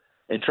well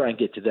and try and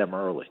get to them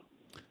early.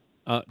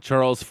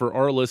 Charles, for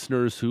our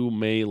listeners who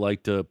may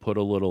like to put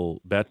a little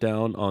bet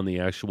down on the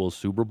actual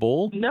Super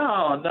Bowl.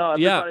 No,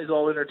 everybody's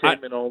all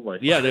entertainment only.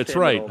 Yeah, that's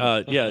right.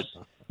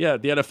 Yeah,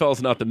 the NFL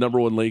is not the number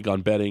one league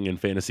on betting and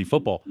fantasy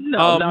football.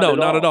 No,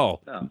 not at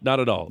all. Not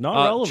at all.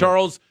 Not relevant.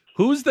 Charles,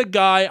 who's the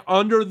guy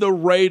under the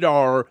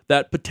radar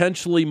that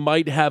potentially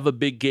might have a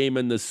big game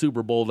in the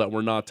Super Bowl that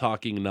we're not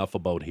talking enough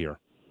about here?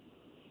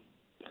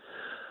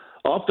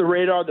 Off the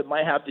radar that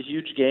might have the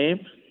huge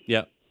game?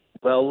 Yeah.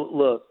 Well,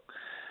 look,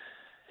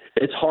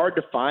 it's hard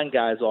to find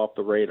guys off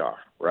the radar,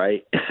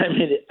 right? I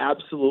mean, it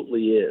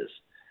absolutely is.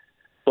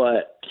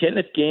 But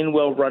Kenneth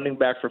Gainwell, running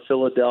back for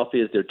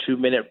Philadelphia, is their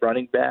 2-minute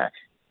running back,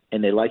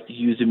 and they like to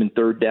use him in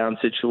third down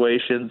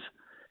situations.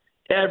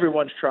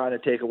 Everyone's trying to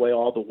take away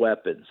all the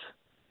weapons.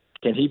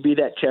 Can he be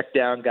that check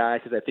down guy?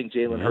 Because I think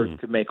Jalen Hurts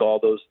can make all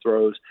those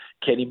throws.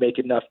 Can he make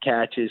enough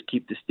catches,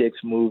 keep the sticks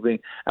moving?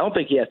 I don't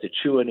think he has to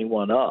chew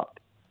anyone up,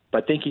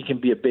 but I think he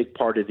can be a big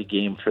part of the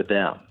game for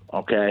them.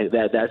 Okay,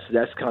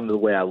 that's kind of the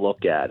way I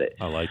look at it.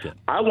 I like it.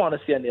 I want to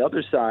see on the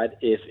other side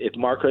if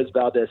Marquez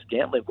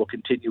Valdes-Scantling will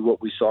continue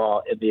what we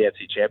saw in the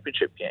AFC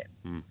Championship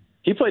game.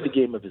 He played the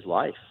game of his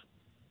life.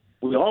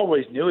 We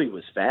always knew he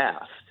was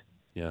fast.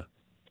 Yeah.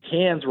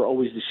 Hands were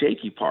always the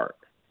shaky part.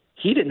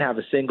 He didn't have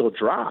a single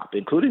drop,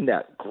 including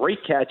that great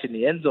catch in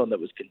the end zone that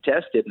was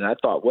contested. And I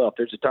thought, well, if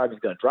there's a time he's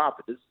going to drop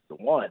it, this is the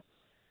one.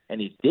 And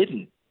he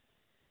didn't.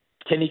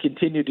 Can he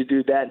continue to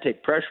do that and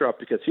take pressure off?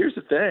 Because here's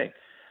the thing.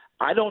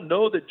 I don't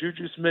know that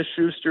Juju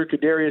Smith-Schuster,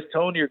 Kadarius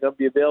Toney are going to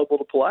be available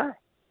to play.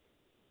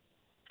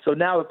 So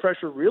now the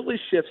pressure really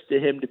shifts to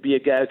him to be a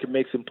guy who can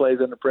make some plays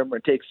on the perimeter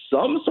and take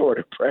some sort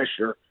of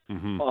pressure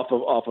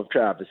off of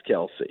Travis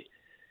Kelce.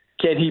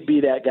 Can he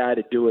be that guy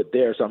to do it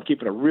there? So I'm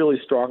keeping a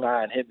really strong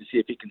eye on him to see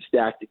if he can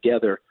stack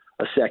together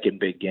a second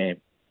big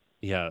game.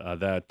 Yeah,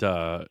 that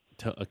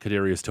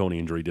Kadarius Toney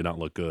injury did not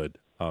look good,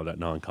 that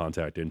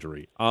non-contact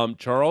injury.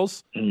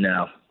 Charles?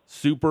 No.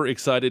 Super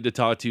excited to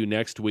talk to you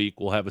next week.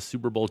 We'll have a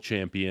Super Bowl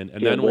champion,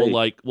 and then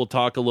we'll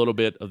talk a little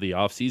bit of the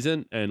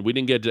offseason. And we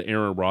didn't get to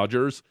Aaron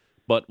Rodgers,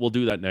 but we'll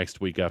do that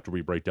next week after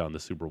we break down the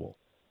Super Bowl.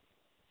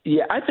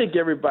 Yeah, I think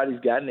everybody's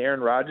gotten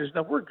Aaron Rodgers.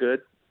 No, we're good.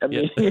 I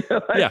mean,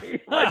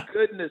 my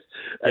goodness.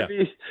 I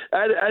mean,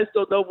 I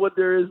still know what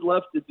there is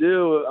left to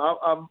do.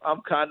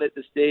 I'm kind of at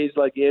the stage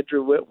like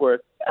Andrew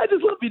Whitworth.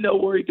 Just let me know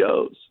where he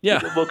goes. Yeah.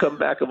 And then we'll come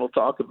back and we'll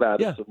talk about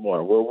it some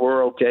more.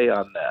 We're okay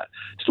on that.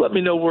 Just let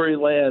me know where he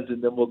lands,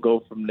 and then we'll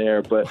go from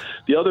there. But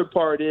the other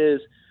part is,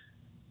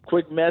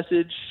 quick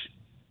message,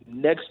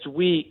 next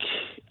week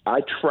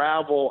I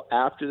travel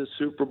after the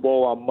Super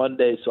Bowl on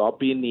Monday, so I'll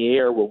be in the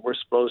air when we're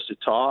supposed to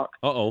talk.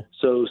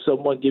 So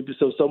someone give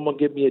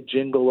me a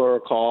jingle or a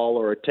call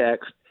or a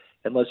text,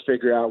 and let's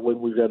figure out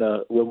when we're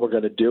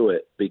gonna do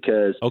it,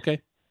 because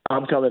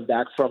I'm coming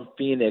back from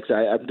Phoenix.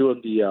 I'm doing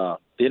the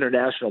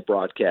international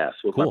broadcast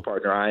with my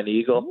partner Ian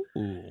Eagle.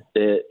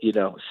 It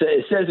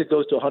says it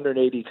goes to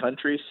 180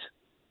 countries.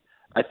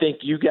 I think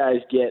you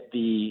guys get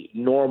the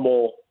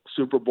normal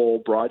Super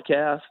Bowl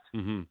broadcast.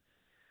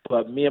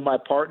 But me and my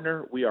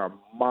partner, we are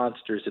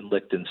monsters in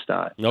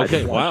Liechtenstein. I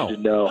just want you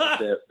to know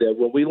that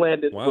when we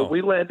land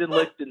in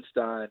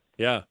Liechtenstein,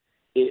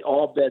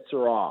 all bets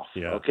are off.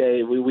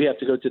 Okay, we have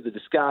to go to the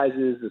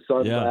disguises, the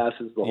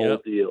sunglasses, the whole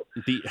deal.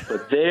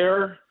 But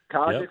there,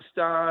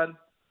 Kazakhstan,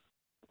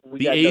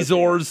 the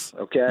Azores.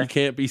 Okay, you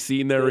can't be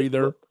seen there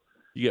either.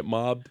 You get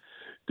mobbed.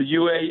 The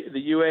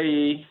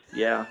UAE,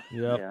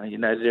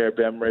 United Arab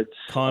Emirates,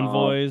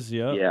 convoys.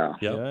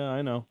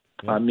 I know.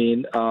 I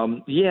mean,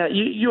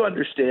 you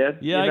understand.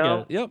 Yeah, you I know?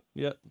 get it. Yep.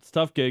 Yeah, it's a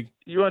tough gig.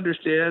 You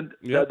understand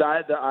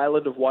the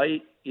Island of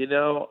Wight, you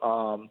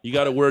know. You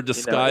got to wear a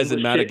disguise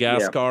in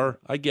Madagascar.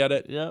 I get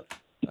it. Yep.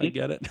 I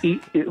get it.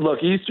 Look,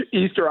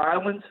 Easter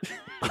Islands,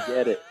 I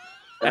get it.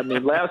 I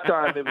mean, last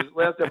time it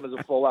was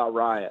a full-out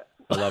riot.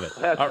 I love it.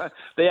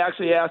 They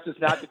actually asked us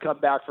not to come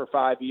back for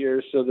 5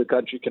 years so the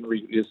country can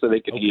so they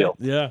can heal.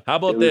 Yeah. How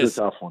about It was this?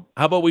 a tough one.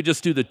 How about we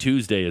just do the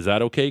Tuesday? Is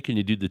that okay? Can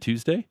you do the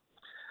Tuesday?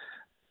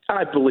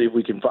 I believe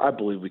we can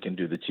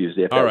do the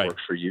Tuesday if All that right.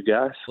 works for you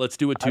guys. Let's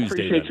do a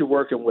Tuesday. I appreciate you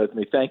working with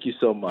me. Thank you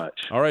so much.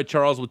 All right,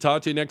 Charles. We'll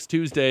talk to you next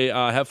Tuesday.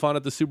 Have fun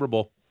at the Super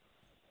Bowl.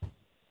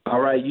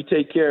 All right, you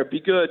take care. Be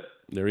good.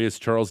 There he is,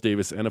 Charles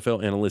Davis,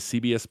 NFL analyst,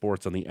 CBS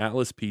Sports on the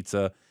Atlas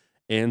Pizza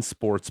and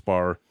Sports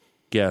Bar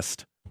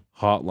guest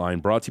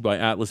hotline. Brought to you by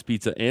Atlas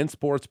Pizza and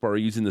Sports Bar,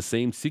 using the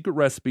same secret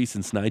recipe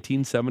since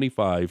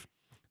 1975.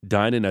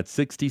 Dine in at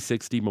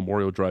 6060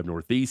 Memorial Drive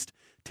Northeast.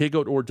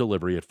 Takeout or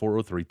delivery at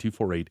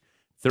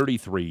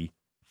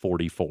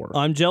 403-248-3344.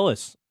 I'm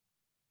jealous.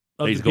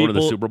 Of He's the going to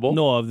the people- Super Bowl?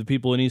 No, of the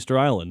people in Easter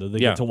Island. That they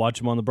Yeah. get to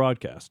watch him on the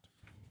broadcast.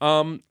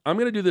 I'm going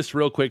to do this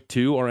real quick,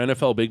 too. Our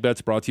NFL Big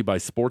Bets brought to you by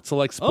Sports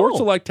Select. Sports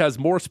Select has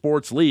more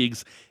sports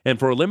leagues, and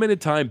for a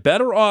limited time,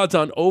 better odds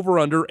on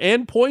over-under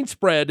and point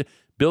spread.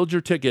 Build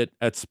your ticket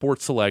at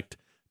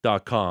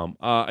sportselect.com.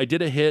 I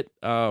did a hit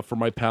for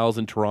my pals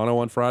in Toronto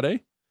on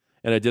Friday,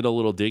 and I did a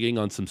little digging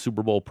on some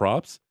Super Bowl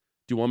props.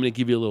 Do you want me to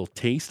give you a little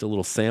taste, a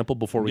little sample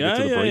before we get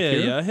to the break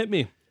here? Yeah, hit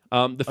me. The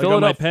I got my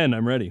Philadelphia, pen.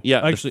 I'm ready.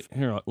 Yeah, Actually,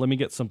 here, let me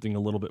get something a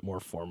little bit more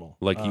formal.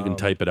 like you can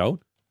type it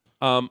out.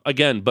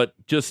 Again, but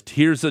just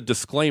here's a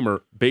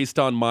disclaimer based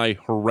on my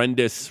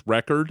horrendous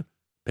record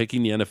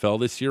picking the NFL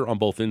this year on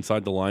both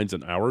Inside the Lines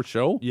and our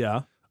show.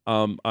 Yeah.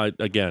 A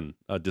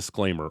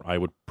disclaimer. I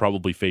would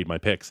probably fade my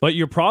picks. But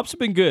your props have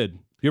been good.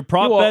 Your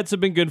prop bets have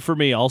been good for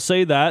me. I'll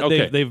say that.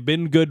 Okay. They've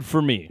been good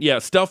for me. Yeah,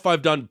 stuff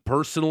I've done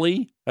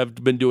personally have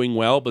been doing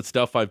well, but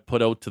stuff I've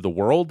put out to the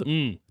world,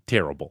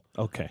 terrible.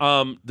 Okay.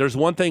 There's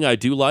one thing I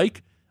do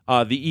like.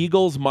 The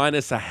Eagles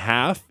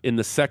 -0.5 in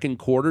the second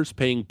quarter's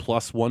paying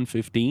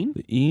 +115.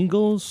 The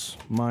Eagles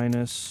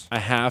minus a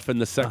half in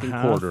the second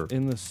half quarter.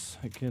 in the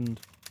second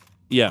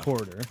Yeah,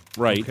 quarter.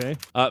 right. Okay.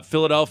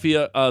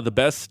 Philadelphia, the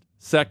best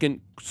second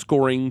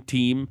scoring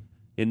team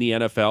in the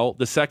NFL,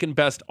 the second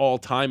best all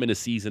time in a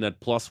season at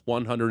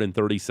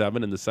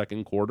 +137 in the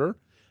second quarter.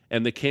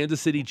 And the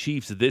Kansas City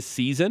Chiefs this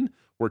season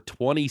were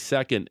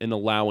 22nd in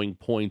allowing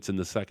points in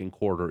the second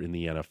quarter in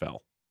the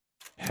NFL.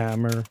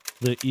 Hammer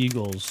the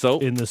Eagles So,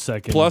 in the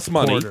second plus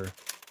money. quarter.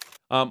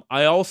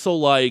 I also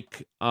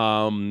like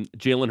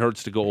Jalen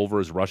Hurts to go over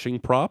his rushing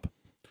prop,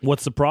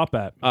 What's the prop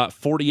at?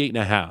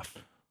 48.5.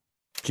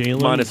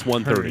 Jalen minus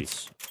 130.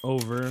 Hurts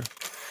over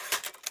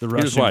the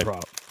Here's rushing why.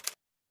 prop.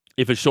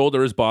 If his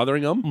shoulder is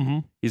bothering him, Mm-hmm.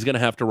 he's going to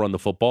have to run the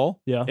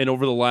football. Yeah. And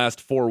over the last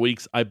 4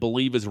 weeks, I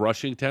believe his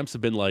rushing attempts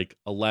have been like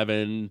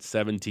 11,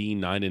 17,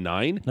 9, and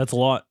 9. That's a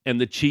lot.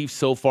 And the Chiefs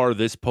so far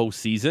this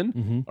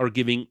postseason are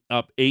giving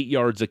up 8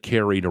 yards a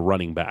carry to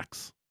running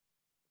backs.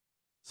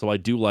 So I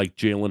do like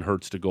Jalen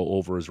Hurts to go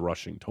over his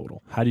rushing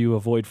total. How do you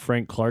avoid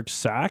Frank Clark's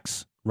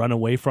sacks? Run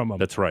away from him.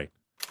 That's right.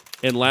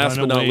 And last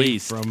Run but not away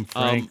least, from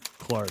Frank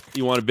Clark.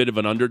 you want a bit of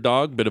an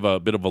underdog, bit of a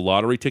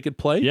lottery ticket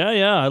play?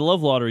 Yeah. I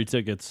love lottery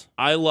tickets.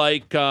 I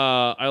like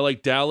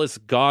Dallas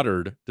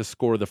Goedert to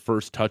score the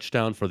first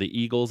touchdown for the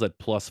Eagles at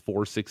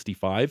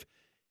 +465.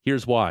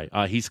 Here's why.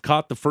 He's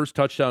caught the first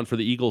touchdown for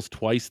the Eagles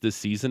twice this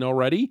season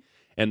already.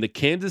 And the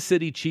Kansas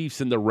City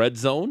Chiefs in the red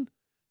zone,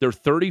 they're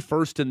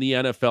 31st in the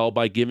NFL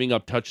by giving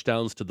up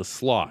touchdowns to the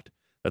slot.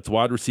 That's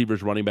wide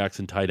receivers, running backs,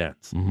 and tight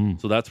ends.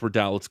 So that's where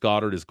Dallas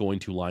Goedert is going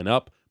to line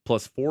up.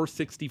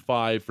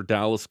 +465 for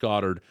Dallas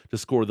Goedert to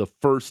score the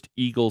first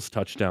Eagles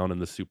touchdown in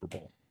the Super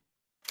Bowl.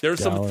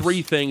 There's some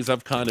three things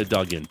I've kind of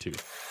dug into.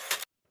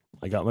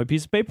 I got my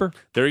piece of paper.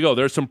 There you go.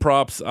 There's some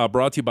props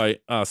brought to you by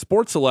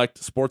Sports Select.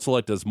 Sports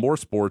Select does more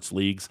sports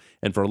leagues.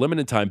 And for a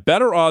limited time,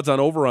 better odds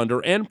on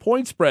over-under and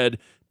point spread.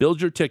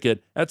 Build your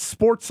ticket at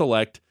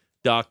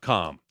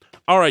sportselect.com.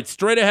 All right,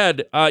 straight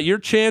ahead, your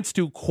chance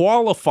to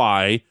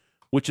qualify,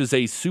 which is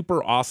a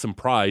super awesome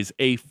prize,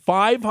 a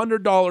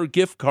 $500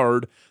 gift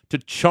card to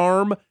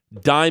Charm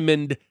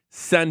Diamond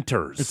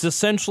Centers. It's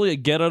essentially a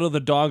get out of the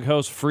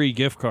doghouse free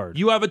gift card.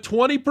 You have a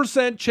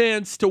 20%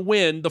 chance to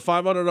win the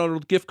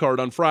 $500 gift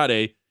card on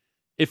Friday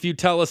if you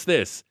tell us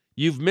this.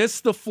 You've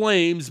missed the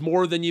Flames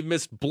more than you've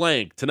missed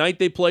blank. Tonight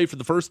they play for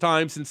the first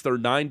time since their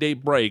 9-day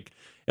break.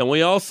 And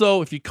we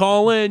also, if you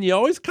call in, you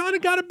always kind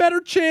of got a better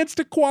chance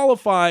to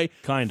qualify.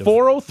 Kind of.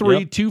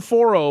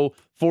 403-240-4444.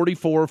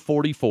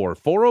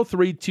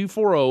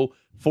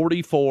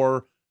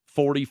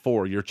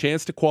 403-240-4444. Your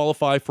chance to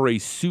qualify for a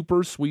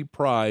super sweet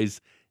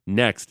prize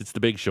next. It's The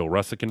Big Show.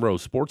 Russick and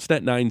Rose.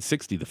 Sportsnet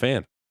 960, The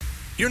Fan.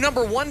 Your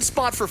number one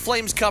spot for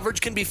Flames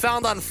coverage can be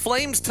found on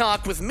Flames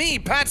Talk with me,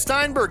 Pat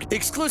Steinberg.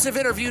 Exclusive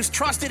interviews,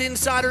 trusted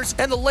insiders,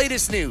 and the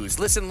latest news.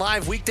 Listen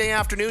live weekday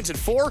afternoons at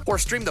 4 or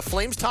stream the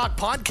Flames Talk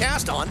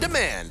podcast on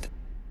demand.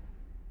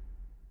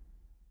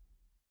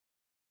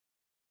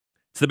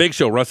 It's the Big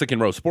Show, Russick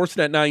and Rose.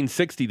 Sportsnet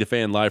 960, The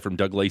Fan, live from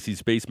Doug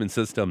Lacey's Basement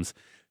Systems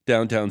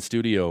downtown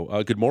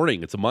studio. Good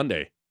morning. It's a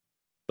Monday.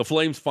 The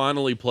Flames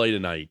finally play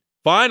tonight.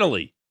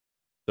 Finally!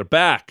 They're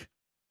back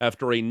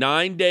after a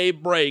 9-day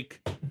break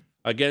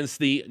against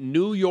the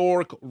New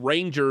York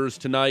Rangers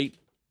tonight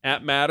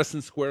at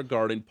Madison Square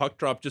Garden. Puck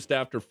drop just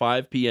after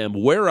 5 p.m.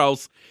 Where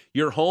else?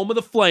 Your home of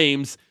the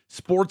Flames,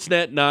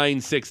 Sportsnet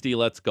 960.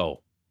 Let's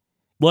go.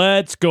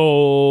 Let's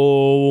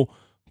go.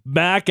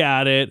 Back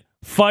at it.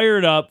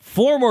 Fired up.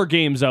 4 more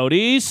games out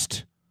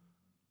east.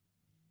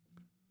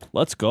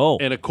 Let's go.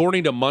 And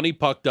according to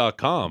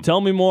MoneyPuck.com,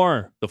 Tell me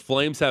more. the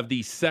Flames have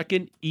the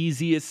second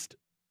easiest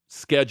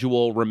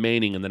schedule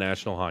remaining in the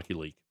National Hockey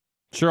League.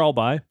 Sure, I'll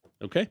buy.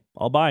 Okay?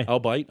 I'll buy. I'll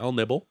bite. I'll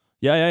nibble.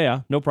 Yeah.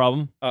 No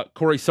problem.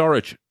 Corey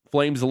Sarich,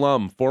 Flames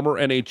alum, former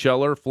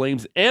NHLer,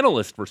 Flames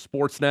analyst for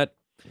Sportsnet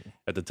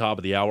at the top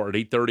of the hour at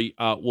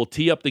 8:30. We'll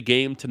tee up the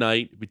game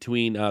tonight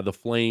between the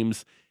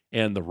Flames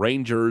and the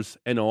Rangers,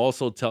 and I'll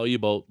also tell you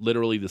about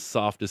literally the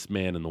softest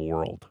man in the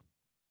world.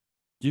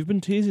 You've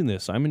been teasing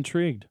this. I'm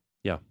intrigued.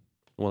 Yeah.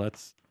 Well,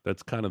 that's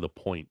kind of the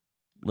point.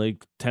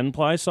 Like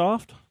 10-ply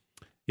soft?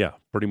 Yeah,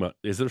 pretty much.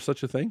 Is there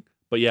such a thing?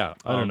 But yeah,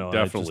 I don't know.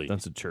 Definitely.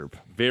 That's a chirp.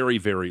 Very,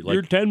 very like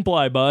You're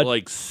 10-ply, bud.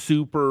 like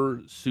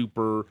super,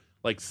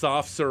 like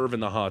soft serve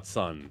in the hot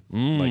sun.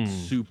 Like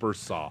super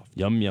soft.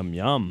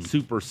 Yum.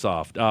 Super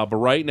soft. But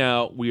right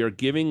now, we are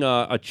giving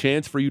a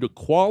chance for you to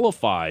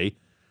qualify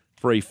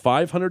for a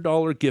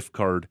 $500 gift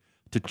card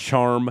to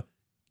Charm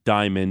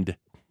Diamond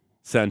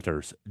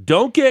Centers.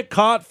 Don't get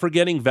caught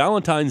forgetting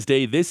Valentine's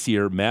Day this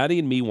year. Maddie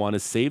and me want to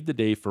save the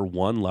day for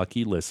one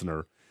lucky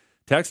listener.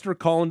 Text or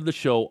call into the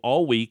show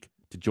all week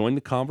to join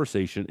the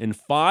conversation, and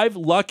 5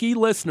 lucky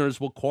listeners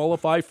will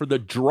qualify for the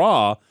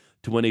draw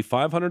to win a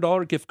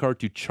 $500 gift card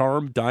to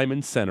Charm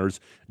Diamond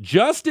Centers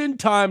just in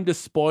time to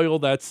spoil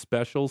that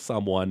special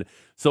someone.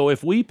 So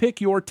if we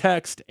pick your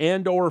text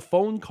and or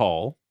phone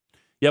call,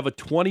 you have a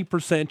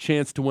 20%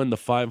 chance to win the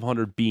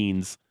 500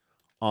 beans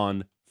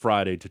on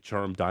Friday to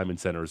Charm Diamond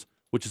Centers,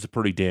 which is a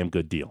pretty damn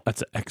good deal.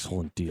 That's an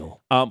excellent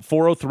deal.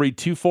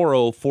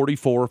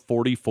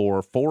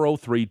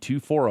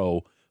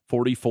 403-240-4444,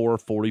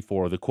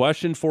 403-240-4444. The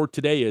question for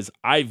today is,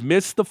 I've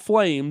missed the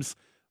Flames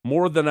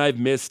more than I've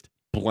missed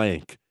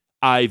blank.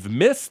 I've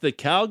missed the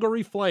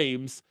Calgary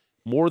Flames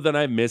more than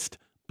I missed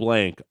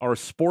blank. Our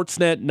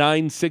Sportsnet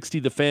 960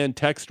 The Fan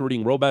text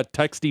reading robot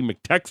Texty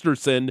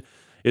McTexterson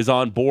is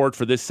on board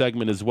for this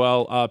segment as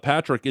well.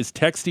 Patrick, is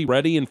Texty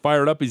ready and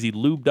fired up? Is he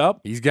lubed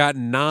up? He's got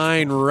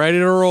 9 ready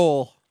to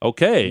roll.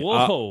 Okay.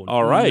 Whoa.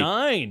 All right.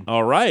 9.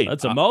 All right.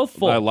 That's a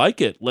mouthful. I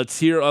like it. Let's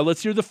hear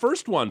the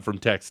first one from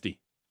Texty.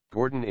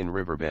 Gordon in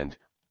Riverbend,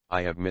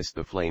 I have missed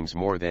the Flames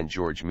more than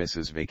George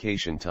misses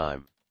vacation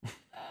time.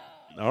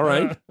 All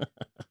right.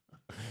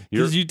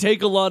 Because you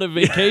take a lot of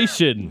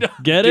vacation.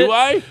 Get it? Do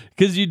I?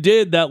 Because you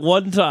did that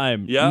one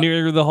time Yeah.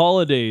 near the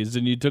holidays,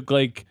 and you took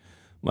like,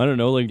 I don't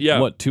know,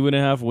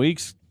 2.5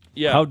 weeks?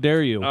 Yeah. How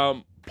dare you?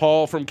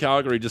 Paul from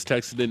Calgary just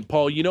texted in.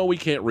 Paul, we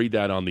can't read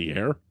that on the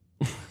air.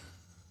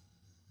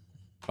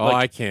 Oh,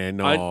 I can.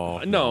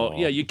 No.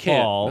 Yeah, you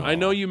can't. Paul. I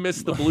know you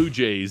missed the Blue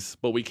Jays,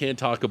 but we can't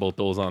talk about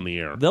those on the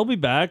air. They'll be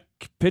back.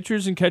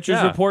 Pitchers and catchers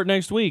Yeah. report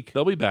next week.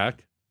 They'll be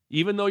back.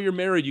 Even though you're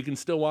married, you can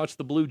still watch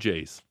the Blue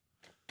Jays.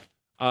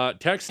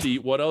 Texty,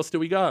 what else do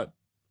we got?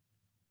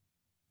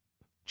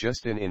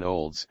 Justin in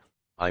Olds,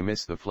 I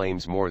miss the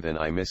Flames more than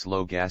I miss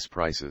low gas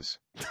prices.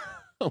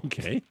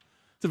 Okay.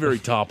 It's a very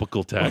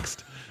topical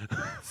text.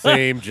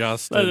 Same,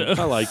 Justin.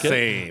 I like it.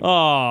 Same.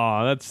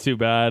 Oh, that's too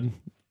bad.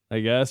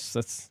 I guess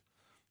that's.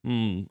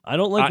 I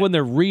don't like when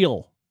they're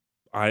real.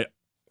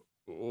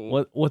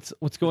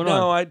 What's going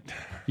on?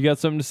 You got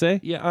something to say?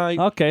 Yeah,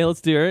 Okay,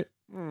 let's do it.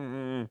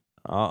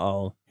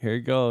 Uh-oh. Here he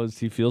goes.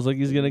 He feels like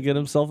he's going to get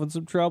himself in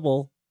some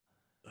trouble.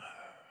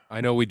 I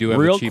know we do have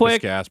Real the cheapest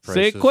quick. gas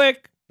prices. Say it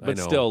quick. But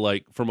still,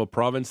 like, from a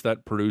province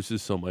that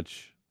produces so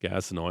much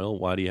gas and oil,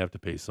 why do you have to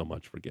pay so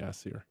much for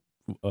gas here?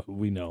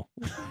 We know.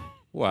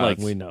 Well,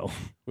 We know.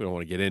 we don't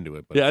want to get into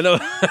it. But Yeah, I know.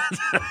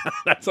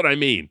 That's what I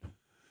mean.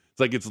 It's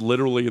like it's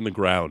literally in the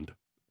ground.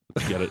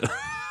 Let's get it.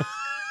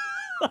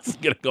 Let's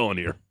get it going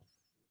here.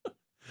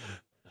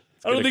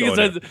 I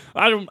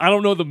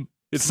don't know the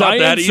It's not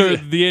that science or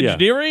easy. the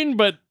engineering,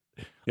 but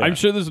Yeah. I'm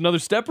sure there's another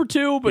step or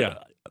two. But Yeah.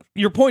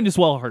 your point is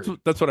well heard.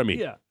 That's what I mean.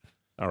 Yeah.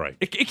 All right.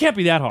 It can't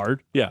be that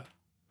hard. Yeah.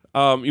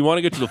 You want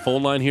to get to the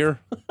phone line here?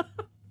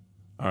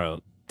 All right.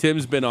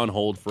 Tim's been on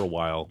hold for a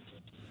while.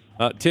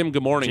 Tim,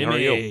 good morning. How are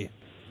you?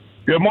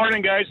 Good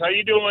morning, guys. How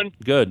you doing?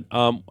 Good.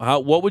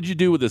 What would you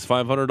do with this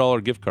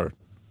 $500 gift card?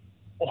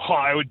 Oh,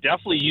 I would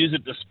definitely use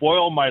it to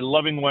spoil my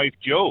loving wife,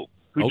 Jo,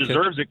 who Okay.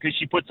 deserves it because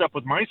she puts up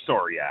with my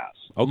sorry ass.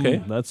 Okay.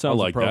 That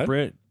sounds I like that.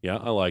 appropriate. Yeah,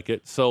 I like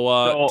it. So,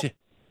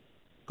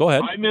 go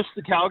ahead. I miss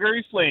the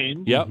Calgary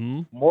Flames Yep.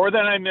 more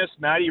than I miss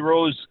Matty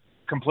Rose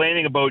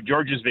complaining about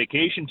George's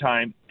vacation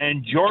time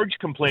and George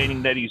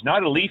complaining that he's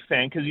not a Leaf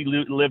fan because he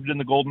lived in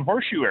the Golden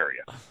Horseshoe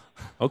area.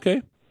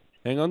 Okay.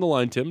 Hang on the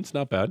line, Tim. It's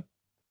not bad.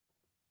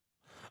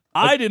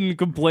 I didn't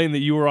complain that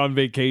you were on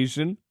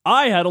vacation.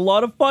 I had a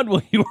lot of fun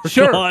when you were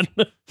Sure. gone.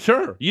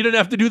 Sure. You didn't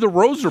have to do the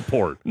Rose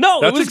Report.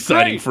 No, That's it was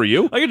exciting great. for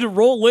you. I get to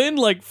roll in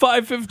like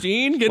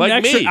 5:15, get Like an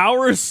extra me.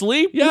 hour of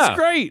sleep. Yeah. It's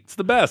great. It's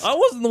the best. I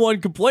wasn't the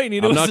one complaining.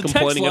 It I'm was not the text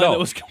complaining line at all. that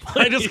was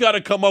complaining. I just got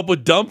to come up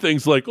with dumb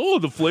things like, oh,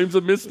 the Flames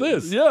have missed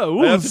this. Yeah,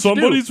 ooh, That's what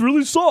you somebody's do.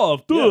 really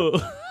soft. Yeah.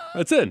 Ugh.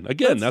 That's it.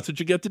 Again, that's what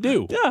you get to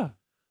do. Yeah.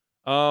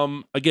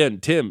 Again,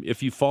 Tim,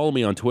 if you follow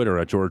me on Twitter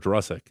at George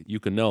Russick, you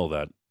can know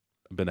that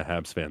I've been a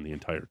Habs fan the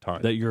entire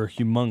time. That you're a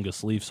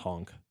humongous Leafs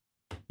honk.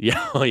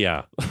 Yeah, oh,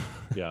 yeah.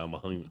 Yeah, I'm a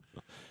hung.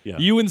 Yeah.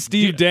 You and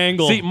Steve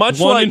Dangle. See, much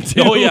 1 like and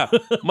 2. oh yeah,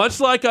 much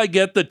like I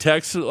get the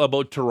text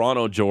about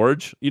Toronto,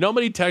 George. You know how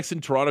many texts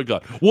in Toronto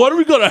got? Why do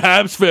we got a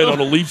Habs fan on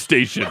a Leaf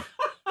station?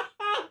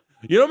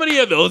 You know how many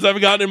of those I've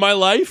gotten in my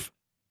life?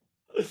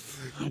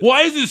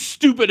 Why is this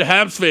stupid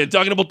Habs fan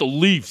talking about the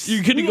Leafs?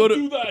 You're gonna go to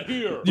do that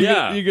here.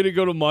 You're gonna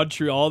go to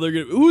Montreal. They're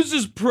gonna. Who's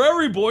this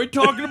prairie boy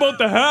talking about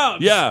the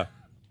Habs? Yeah.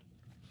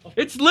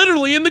 It's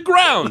literally in the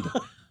ground.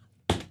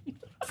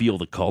 Feel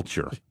the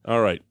culture. All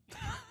right.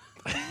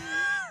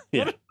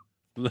 Yeah.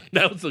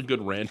 That was a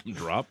good random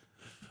drop.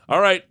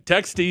 All right,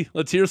 Texty,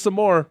 let's hear some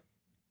more.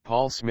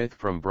 Paul Smith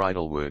from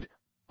Bridlewood.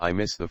 I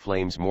miss the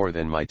Flames more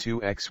than my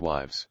 2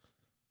 ex-wives.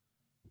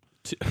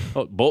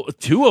 Oh,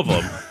 2 of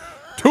them.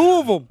 2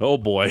 of them. Oh,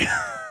 boy.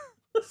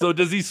 So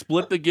does he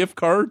split the gift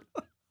card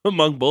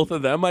among both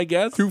of them, I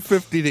guess?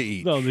 $2.50 to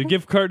each. No, the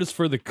gift card is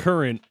for the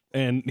current,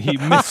 and he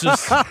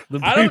misses the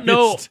I don't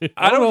know. previous 2.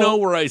 I don't know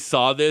where I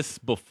saw this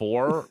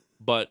before,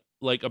 but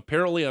like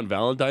apparently on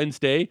Valentine's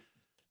Day,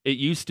 it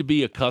used to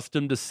be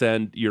accustomed to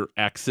send your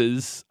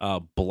exes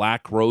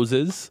black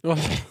roses,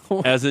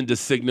 as in to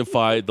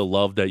signify the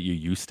love that you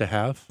used to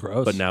have.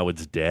 Gross. But now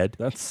it's dead.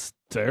 That's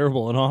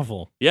terrible and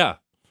awful. Yeah,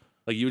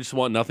 like you just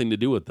want nothing to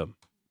do with them.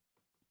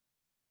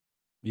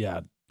 Yeah,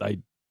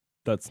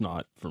 that's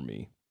not for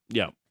me.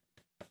 Yeah.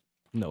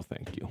 No,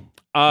 thank you.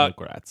 No,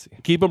 grazie.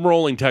 Keep them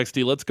rolling,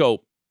 Texty. Let's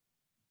go.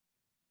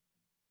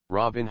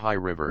 Robin High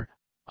River.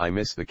 I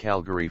miss the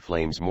Calgary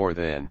Flames more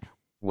than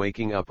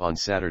waking up on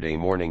Saturday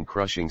morning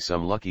crushing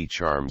some Lucky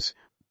Charms,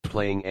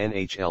 playing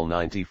NHL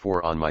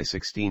 94 on my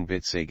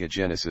 16-bit Sega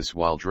Genesis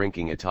while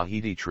drinking a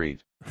Tahiti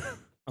treat.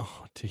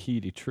 Oh,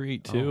 Tahiti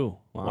treat too.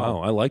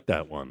 Wow, I like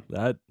that one.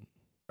 That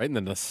Right in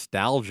the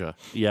nostalgia.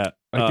 Yeah,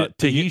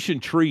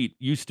 Tahitian treat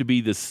used to be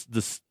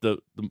the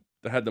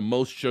had the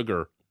most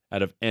sugar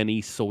out of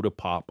any soda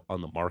pop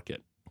on the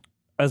market.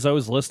 as I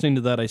was listening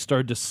to that, I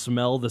started to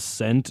smell the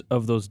scent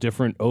of those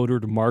different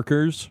odored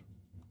markers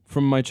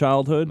from my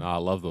childhood. I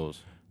love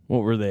those.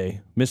 What were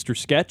they? Mr.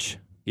 Sketch?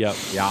 Yep.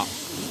 Yeah.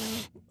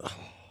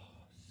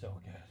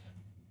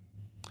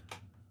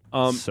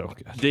 So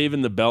good. Dave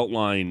in the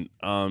Beltline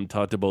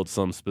talked about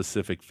some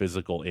specific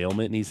physical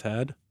ailment he's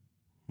had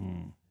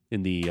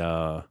in the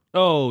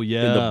Oh,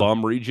 yeah. in the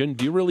bum region.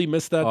 Do you really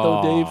miss that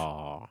though, Dave?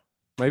 Aw.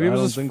 Maybe it I was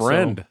don't his think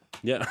friend.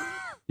 Yeah.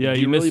 Yeah, Do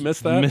he you really miss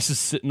that? Misses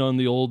sitting on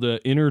the old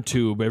inner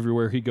tube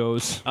everywhere he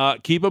goes.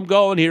 Keep him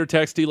going here,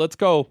 Texty. Let's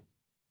go.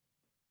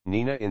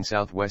 Nina in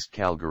Southwest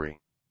Calgary.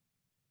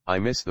 I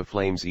miss the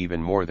Flames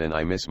even more than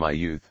I miss my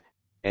youth,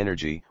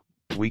 energy,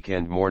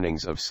 weekend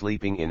mornings of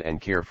sleeping in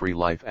and carefree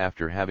life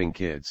after having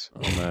kids. Oh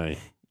my.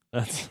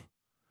 That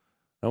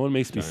one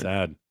makes me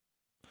sad.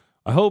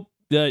 I hope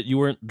that you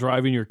weren't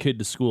driving your kid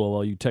to school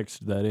while you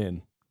texted that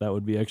in. That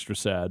would be extra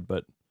sad,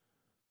 but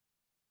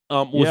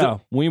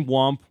Weem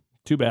Womp,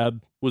 too bad.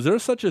 Was there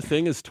such a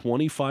thing as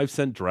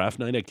 25-cent draft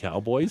night at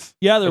Cowboys?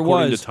 Yeah, there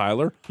according was. to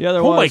Tyler? Yeah,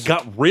 there was. was. Oh my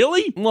God,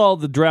 really? Well,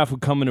 the draft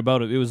would come in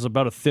it was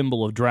about a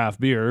thimble of draft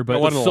beer, but It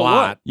wasn't a so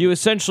lot. what? you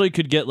essentially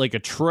could get like a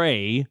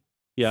tray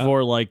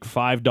for like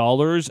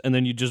 $5, and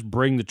then you just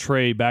bring the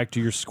tray back to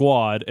your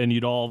squad, and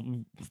you'd all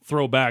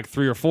throw back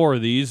 3 or 4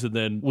 of these, and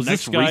then Was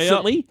next this guy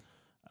recently?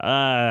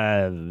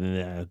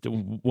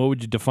 What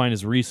would you define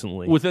as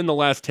recently? Within the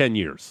last 10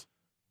 years.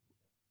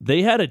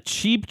 They had a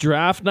cheap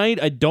draft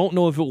night. I don't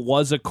know if it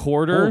was a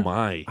quarter. Oh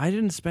my. I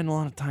didn't spend a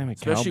lot of time at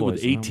Especially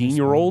Cowboys. with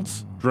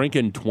 18-year-olds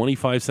drinking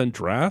 25-cent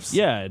drafts?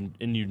 Yeah,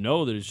 and you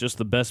know that it's just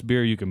the best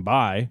beer you can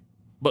buy.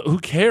 But who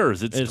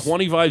cares? It's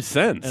 25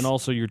 cents. And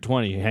also you're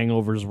 20.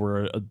 Hangovers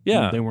were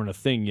Yeah. they weren't a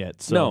thing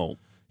yet. So. No.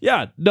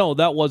 Yeah, no,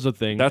 that was a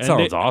thing. That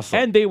sounds awesome.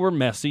 And they were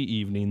messy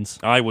evenings.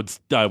 I would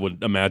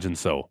imagine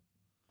so.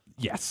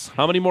 Yes.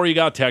 How many more you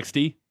got,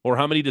 Texty? Or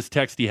how many does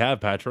Texty have,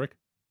 Patrick?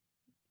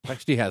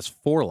 Texty has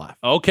 4 left.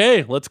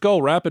 Okay, let's go.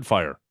 Rapid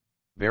fire.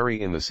 Very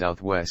in the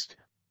Southwest,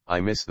 I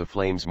miss the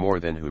Flames more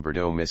than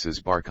Huberdeau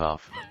misses Barkov.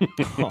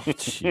 Oh,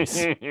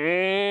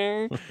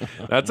 jeez.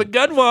 That's a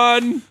good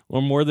one.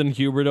 Or more than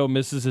Huberdeau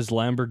misses his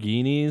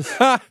Lamborghinis.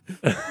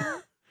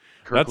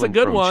 That's a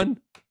good one.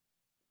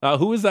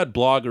 Who is that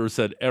blogger who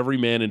said every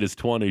man in his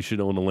 20s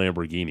should own a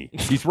Lamborghini?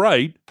 He's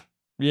right.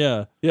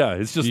 Yeah. Yeah,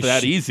 it's just You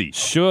that easy.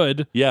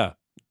 Should. Yeah.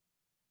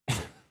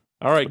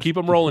 All right, keep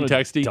them rolling, What a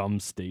Texty.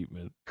 Dumb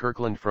statement.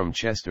 Kirkland from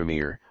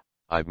Chestermere.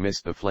 I've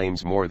missed the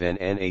Flames more than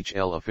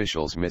NHL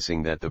officials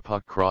missing that the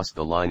puck crossed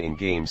the line in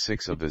Game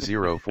 6 of the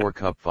 0-4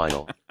 Cup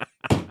Final.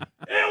 It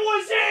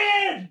was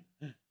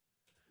in!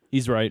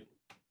 He's right.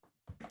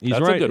 He's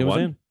That's a right. good It was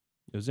one.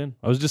 in. It was in.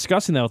 I was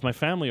discussing that with my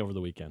family over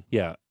the weekend.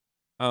 Yeah.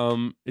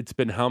 It's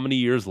been how many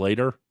years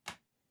later?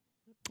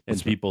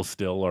 And people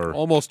still are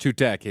Almost 2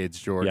 decades,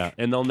 George. Yeah,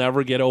 and they'll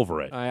never get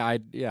over it.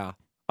 Yeah.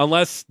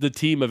 Unless the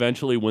team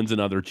eventually wins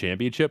another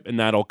championship, and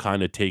that'll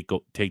kind of take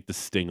the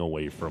sting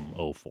away from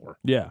 04.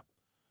 Yeah.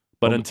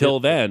 But Well, until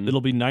then,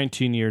 it'll be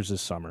 19 years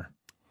this summer.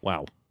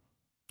 wow.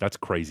 That's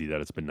crazy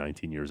that it's been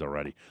 19 years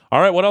already. All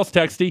right, what else,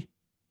 Texty?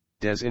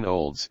 Des in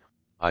Olds,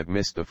 I've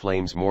missed the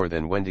Flames more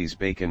than Wendy's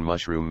bacon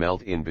mushroom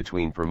melt in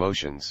between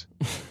promotions.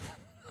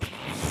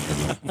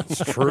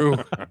 It's true.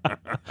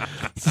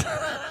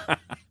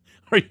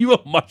 Are you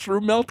a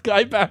mushroom melt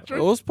guy, Patrick?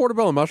 Those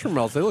portobello mushroom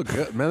melts, they look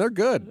good. Man, they're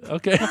good.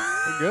 Okay.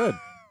 They're good.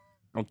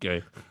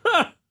 Okay.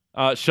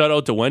 Shout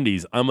out to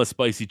Wendy's. I'm a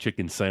spicy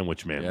chicken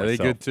sandwich man. Yeah, myself.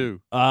 they good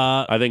too.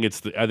 I think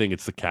it's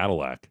the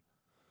Cadillac.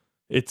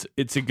 It's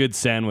a good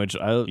sandwich.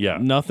 Yeah.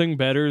 Nothing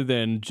better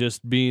than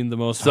just being the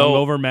most So-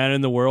 hungover man in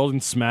the world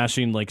and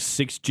smashing like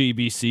 6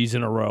 GBCs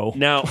in a row.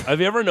 Now,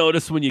 have you ever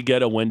noticed when you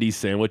get a Wendy's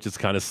sandwich, it's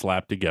kind of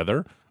slapped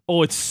together?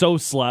 Oh, it's so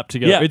slapped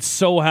together. Yeah. It's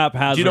so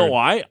haphazard. Do you know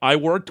why? I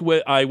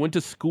went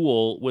to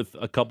school with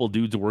a couple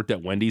dudes who worked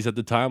at Wendy's at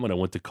the time when I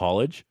went to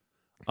college.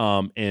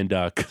 Because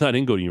I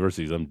didn't go to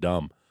universities, I'm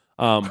dumb.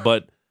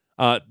 But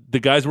the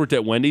guys worked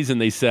at Wendy's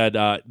and they said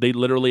they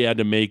literally had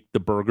to make the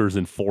burgers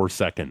in 4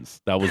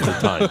 seconds. That was the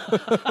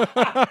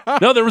time.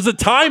 No, there was a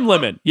time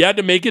limit. You had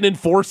to make it in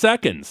 4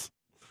 seconds.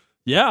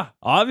 Yeah,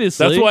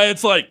 obviously. That's why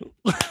it's like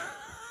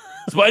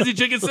spicy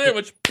chicken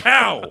sandwich,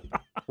 pow,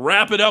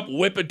 wrap it up,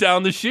 whip it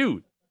down the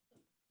chute.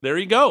 There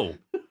you go.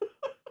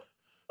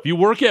 If you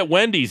work at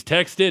Wendy's,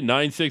 text in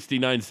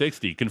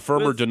 960-960.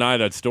 Confirm or deny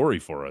that story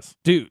for us.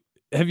 Dude,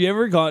 have you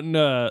ever gotten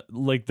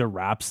like the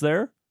wraps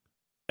there?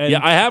 And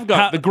Yeah, I have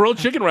got the grilled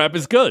chicken wrap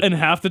is good. And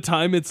half the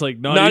time it's like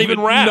not even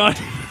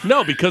wrapped.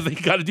 No, because they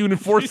got to do it in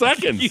 4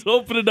 seconds. You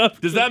open it up.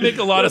 Does that make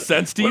a lot of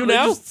sense to you What, they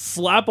now? just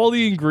slap all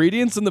the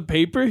ingredients in the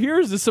paper here?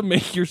 Is this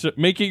make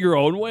it your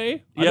own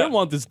way? I Yeah. don't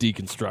want this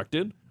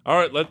deconstructed. All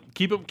right, let's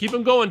keep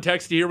them going,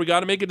 Texty here. We got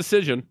to make a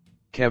decision.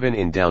 Kevin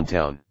in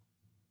downtown.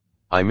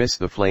 I miss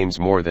the Flames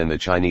more than the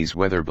Chinese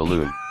weather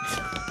balloon.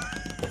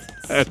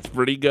 That's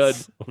pretty good.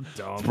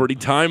 Dumb. It's pretty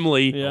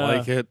timely. Yeah. I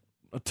like it.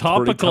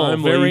 Topical,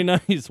 timely. very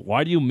nice.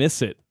 Why do you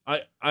miss it?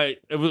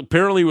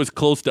 Apparently it was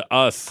close to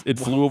us. It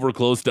flew over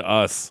close to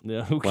us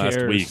Yeah, who cares?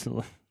 last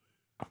week.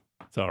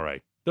 It's all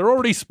right. They're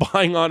already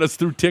spying on us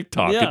through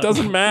TikTok. Yeah. It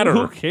doesn't matter.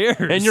 Who cares?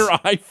 And your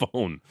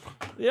iPhone.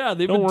 Yeah,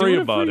 they've Don't been worry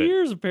doing about it it. for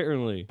years,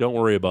 apparently. Don't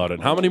worry about it.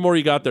 How many more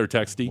you got there,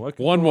 Texty? What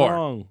could One go more.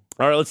 wrong?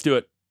 All right, let's do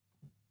it.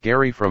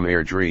 Gary from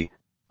Airdrie.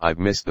 I've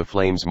missed the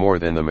Flames more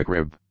than the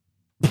McRib.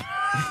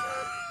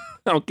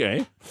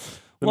 Okay.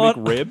 The Lot-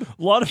 McRib.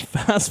 A lot of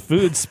fast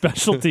food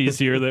specialties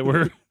here that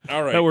we're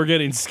All right. that we're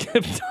getting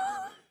skipped.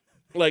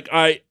 Like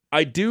I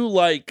do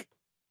like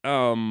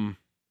Tim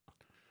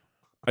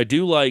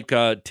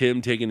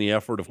taking the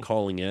effort of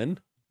calling in,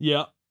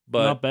 Yeah,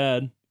 but not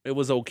bad. it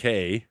was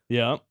okay.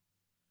 Yeah.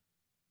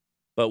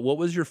 But what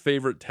was your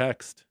favorite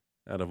text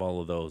out of all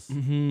of those?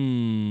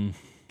 Hmm.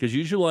 Because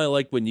usually I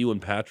like when you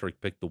and Patrick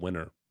pick the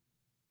winner.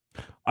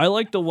 I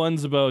like the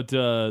ones about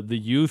the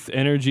youth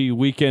energy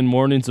weekend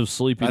mornings of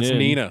sleeping That's in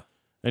Nina.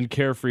 and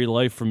carefree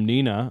life from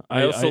Nina.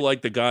 I also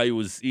like the guy who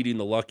was eating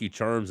the Lucky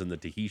Charms and the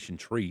Tahitian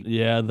treat.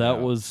 Yeah, that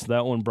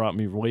one brought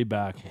me way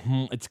back.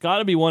 It's got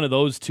to be one of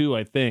those two,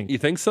 I think. You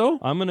think so?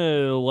 I'm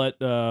gonna let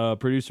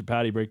producer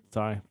Patty break the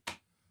tie.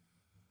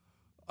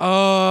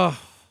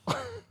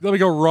 Let me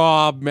go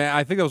Rob, man.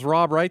 I think that was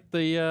Rob, right?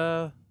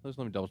 Let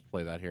me double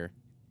play that here.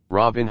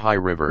 Rob in High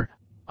River.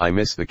 I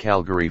miss the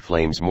Calgary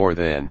Flames more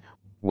than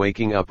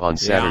waking up on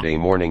Saturday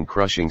morning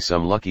crushing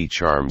some Lucky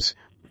Charms,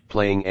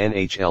 playing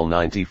NHL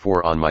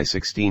 94 on my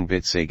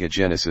 16-bit Sega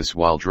Genesis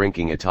while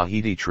drinking a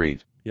Tahiti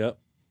treat. Yep.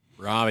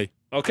 Robbie.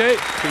 Okay.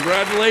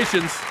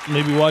 Congratulations.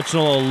 Maybe watching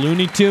a little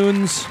Looney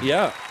Tunes,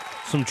 Yeah.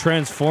 some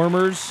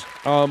Transformers.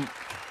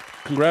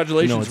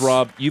 Congratulations, it's-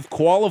 Rob. You've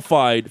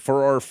qualified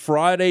for our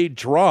Friday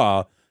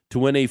draw to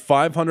win a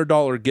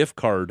 $500 gift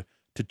card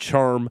to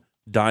Charm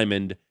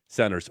Diamond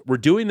Centers. We're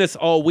doing this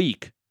all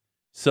week.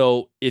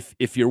 So if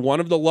you're one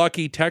of the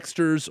lucky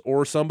texters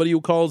or somebody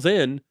who calls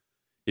in,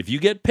 if you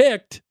get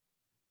picked,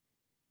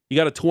 you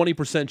got a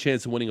 20%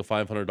 chance of winning a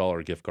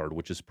 $500 gift card,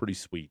 which is pretty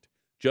sweet.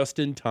 Just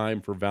in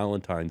time for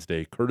Valentine's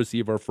Day, courtesy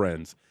of our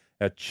friends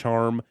at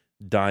Charm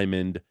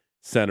Diamond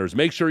Centers.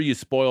 Make sure you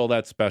spoil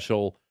that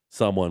special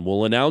someone.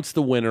 We'll announce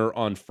the winner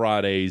on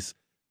Friday's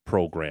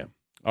program.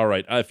 All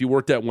right. If you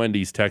worked at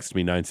Wendy's, text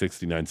me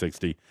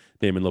 960-960.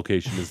 Name and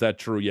location. Is that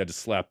true? You had to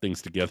slap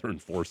things together in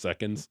 4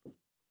 seconds?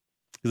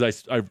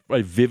 Because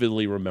I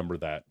vividly remember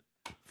that.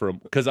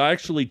 Because I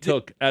actually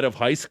took, out of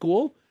high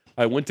school,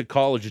 I went to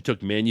college and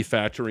took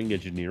manufacturing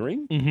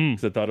engineering. Mm-hmm.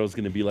 Because I thought I was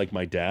going to be like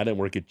my dad and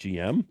work at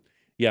GM.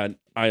 Yeah, and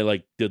I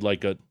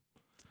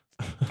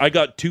I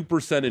got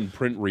 2% in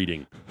print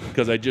reading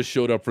because I just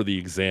showed up for the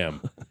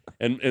exam.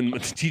 And the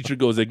teacher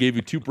goes, I gave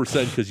you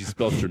 2% because you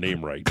spelled your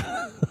name right.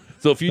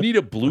 So if you need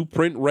a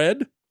blueprint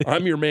read,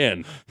 I'm your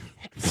man.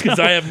 Because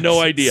I have no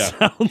idea.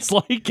 Sounds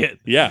like it.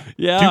 Yeah.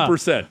 Yeah.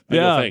 2%.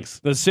 Yeah. Thanks.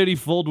 The city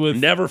filled with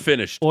Never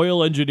finished.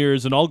 oil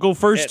engineers, and I'll go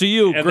first to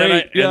you. And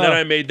Great. Then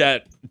I made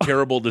that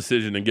terrible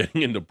decision in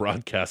getting into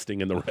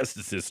broadcasting, and the rest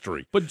is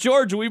history. But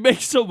George, we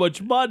make so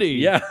much money.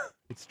 Yeah,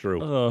 it's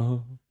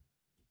true.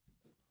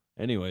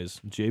 Anyways,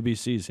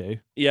 JBC's,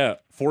 hey? Yeah,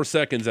 4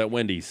 seconds at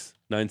Wendy's.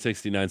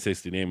 960,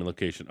 name and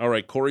location. All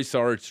right, Corey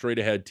Sarich straight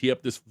ahead. Tee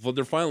up this.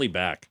 They're finally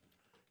back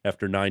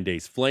after 9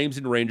 days. Flames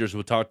and Rangers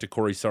will talk to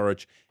Corey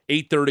Sarich.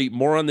 8:30.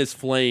 More on this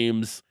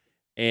Flames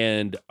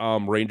and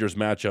Rangers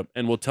matchup.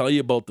 And we'll tell you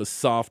about the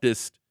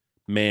softest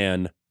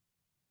man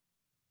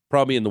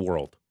probably in the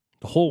world.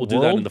 The whole We'll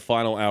world? do that in the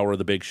final hour of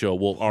the big show.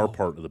 Our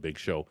part of the big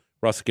show.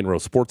 Russick and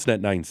Rose,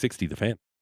 Sportsnet 960, The Fan.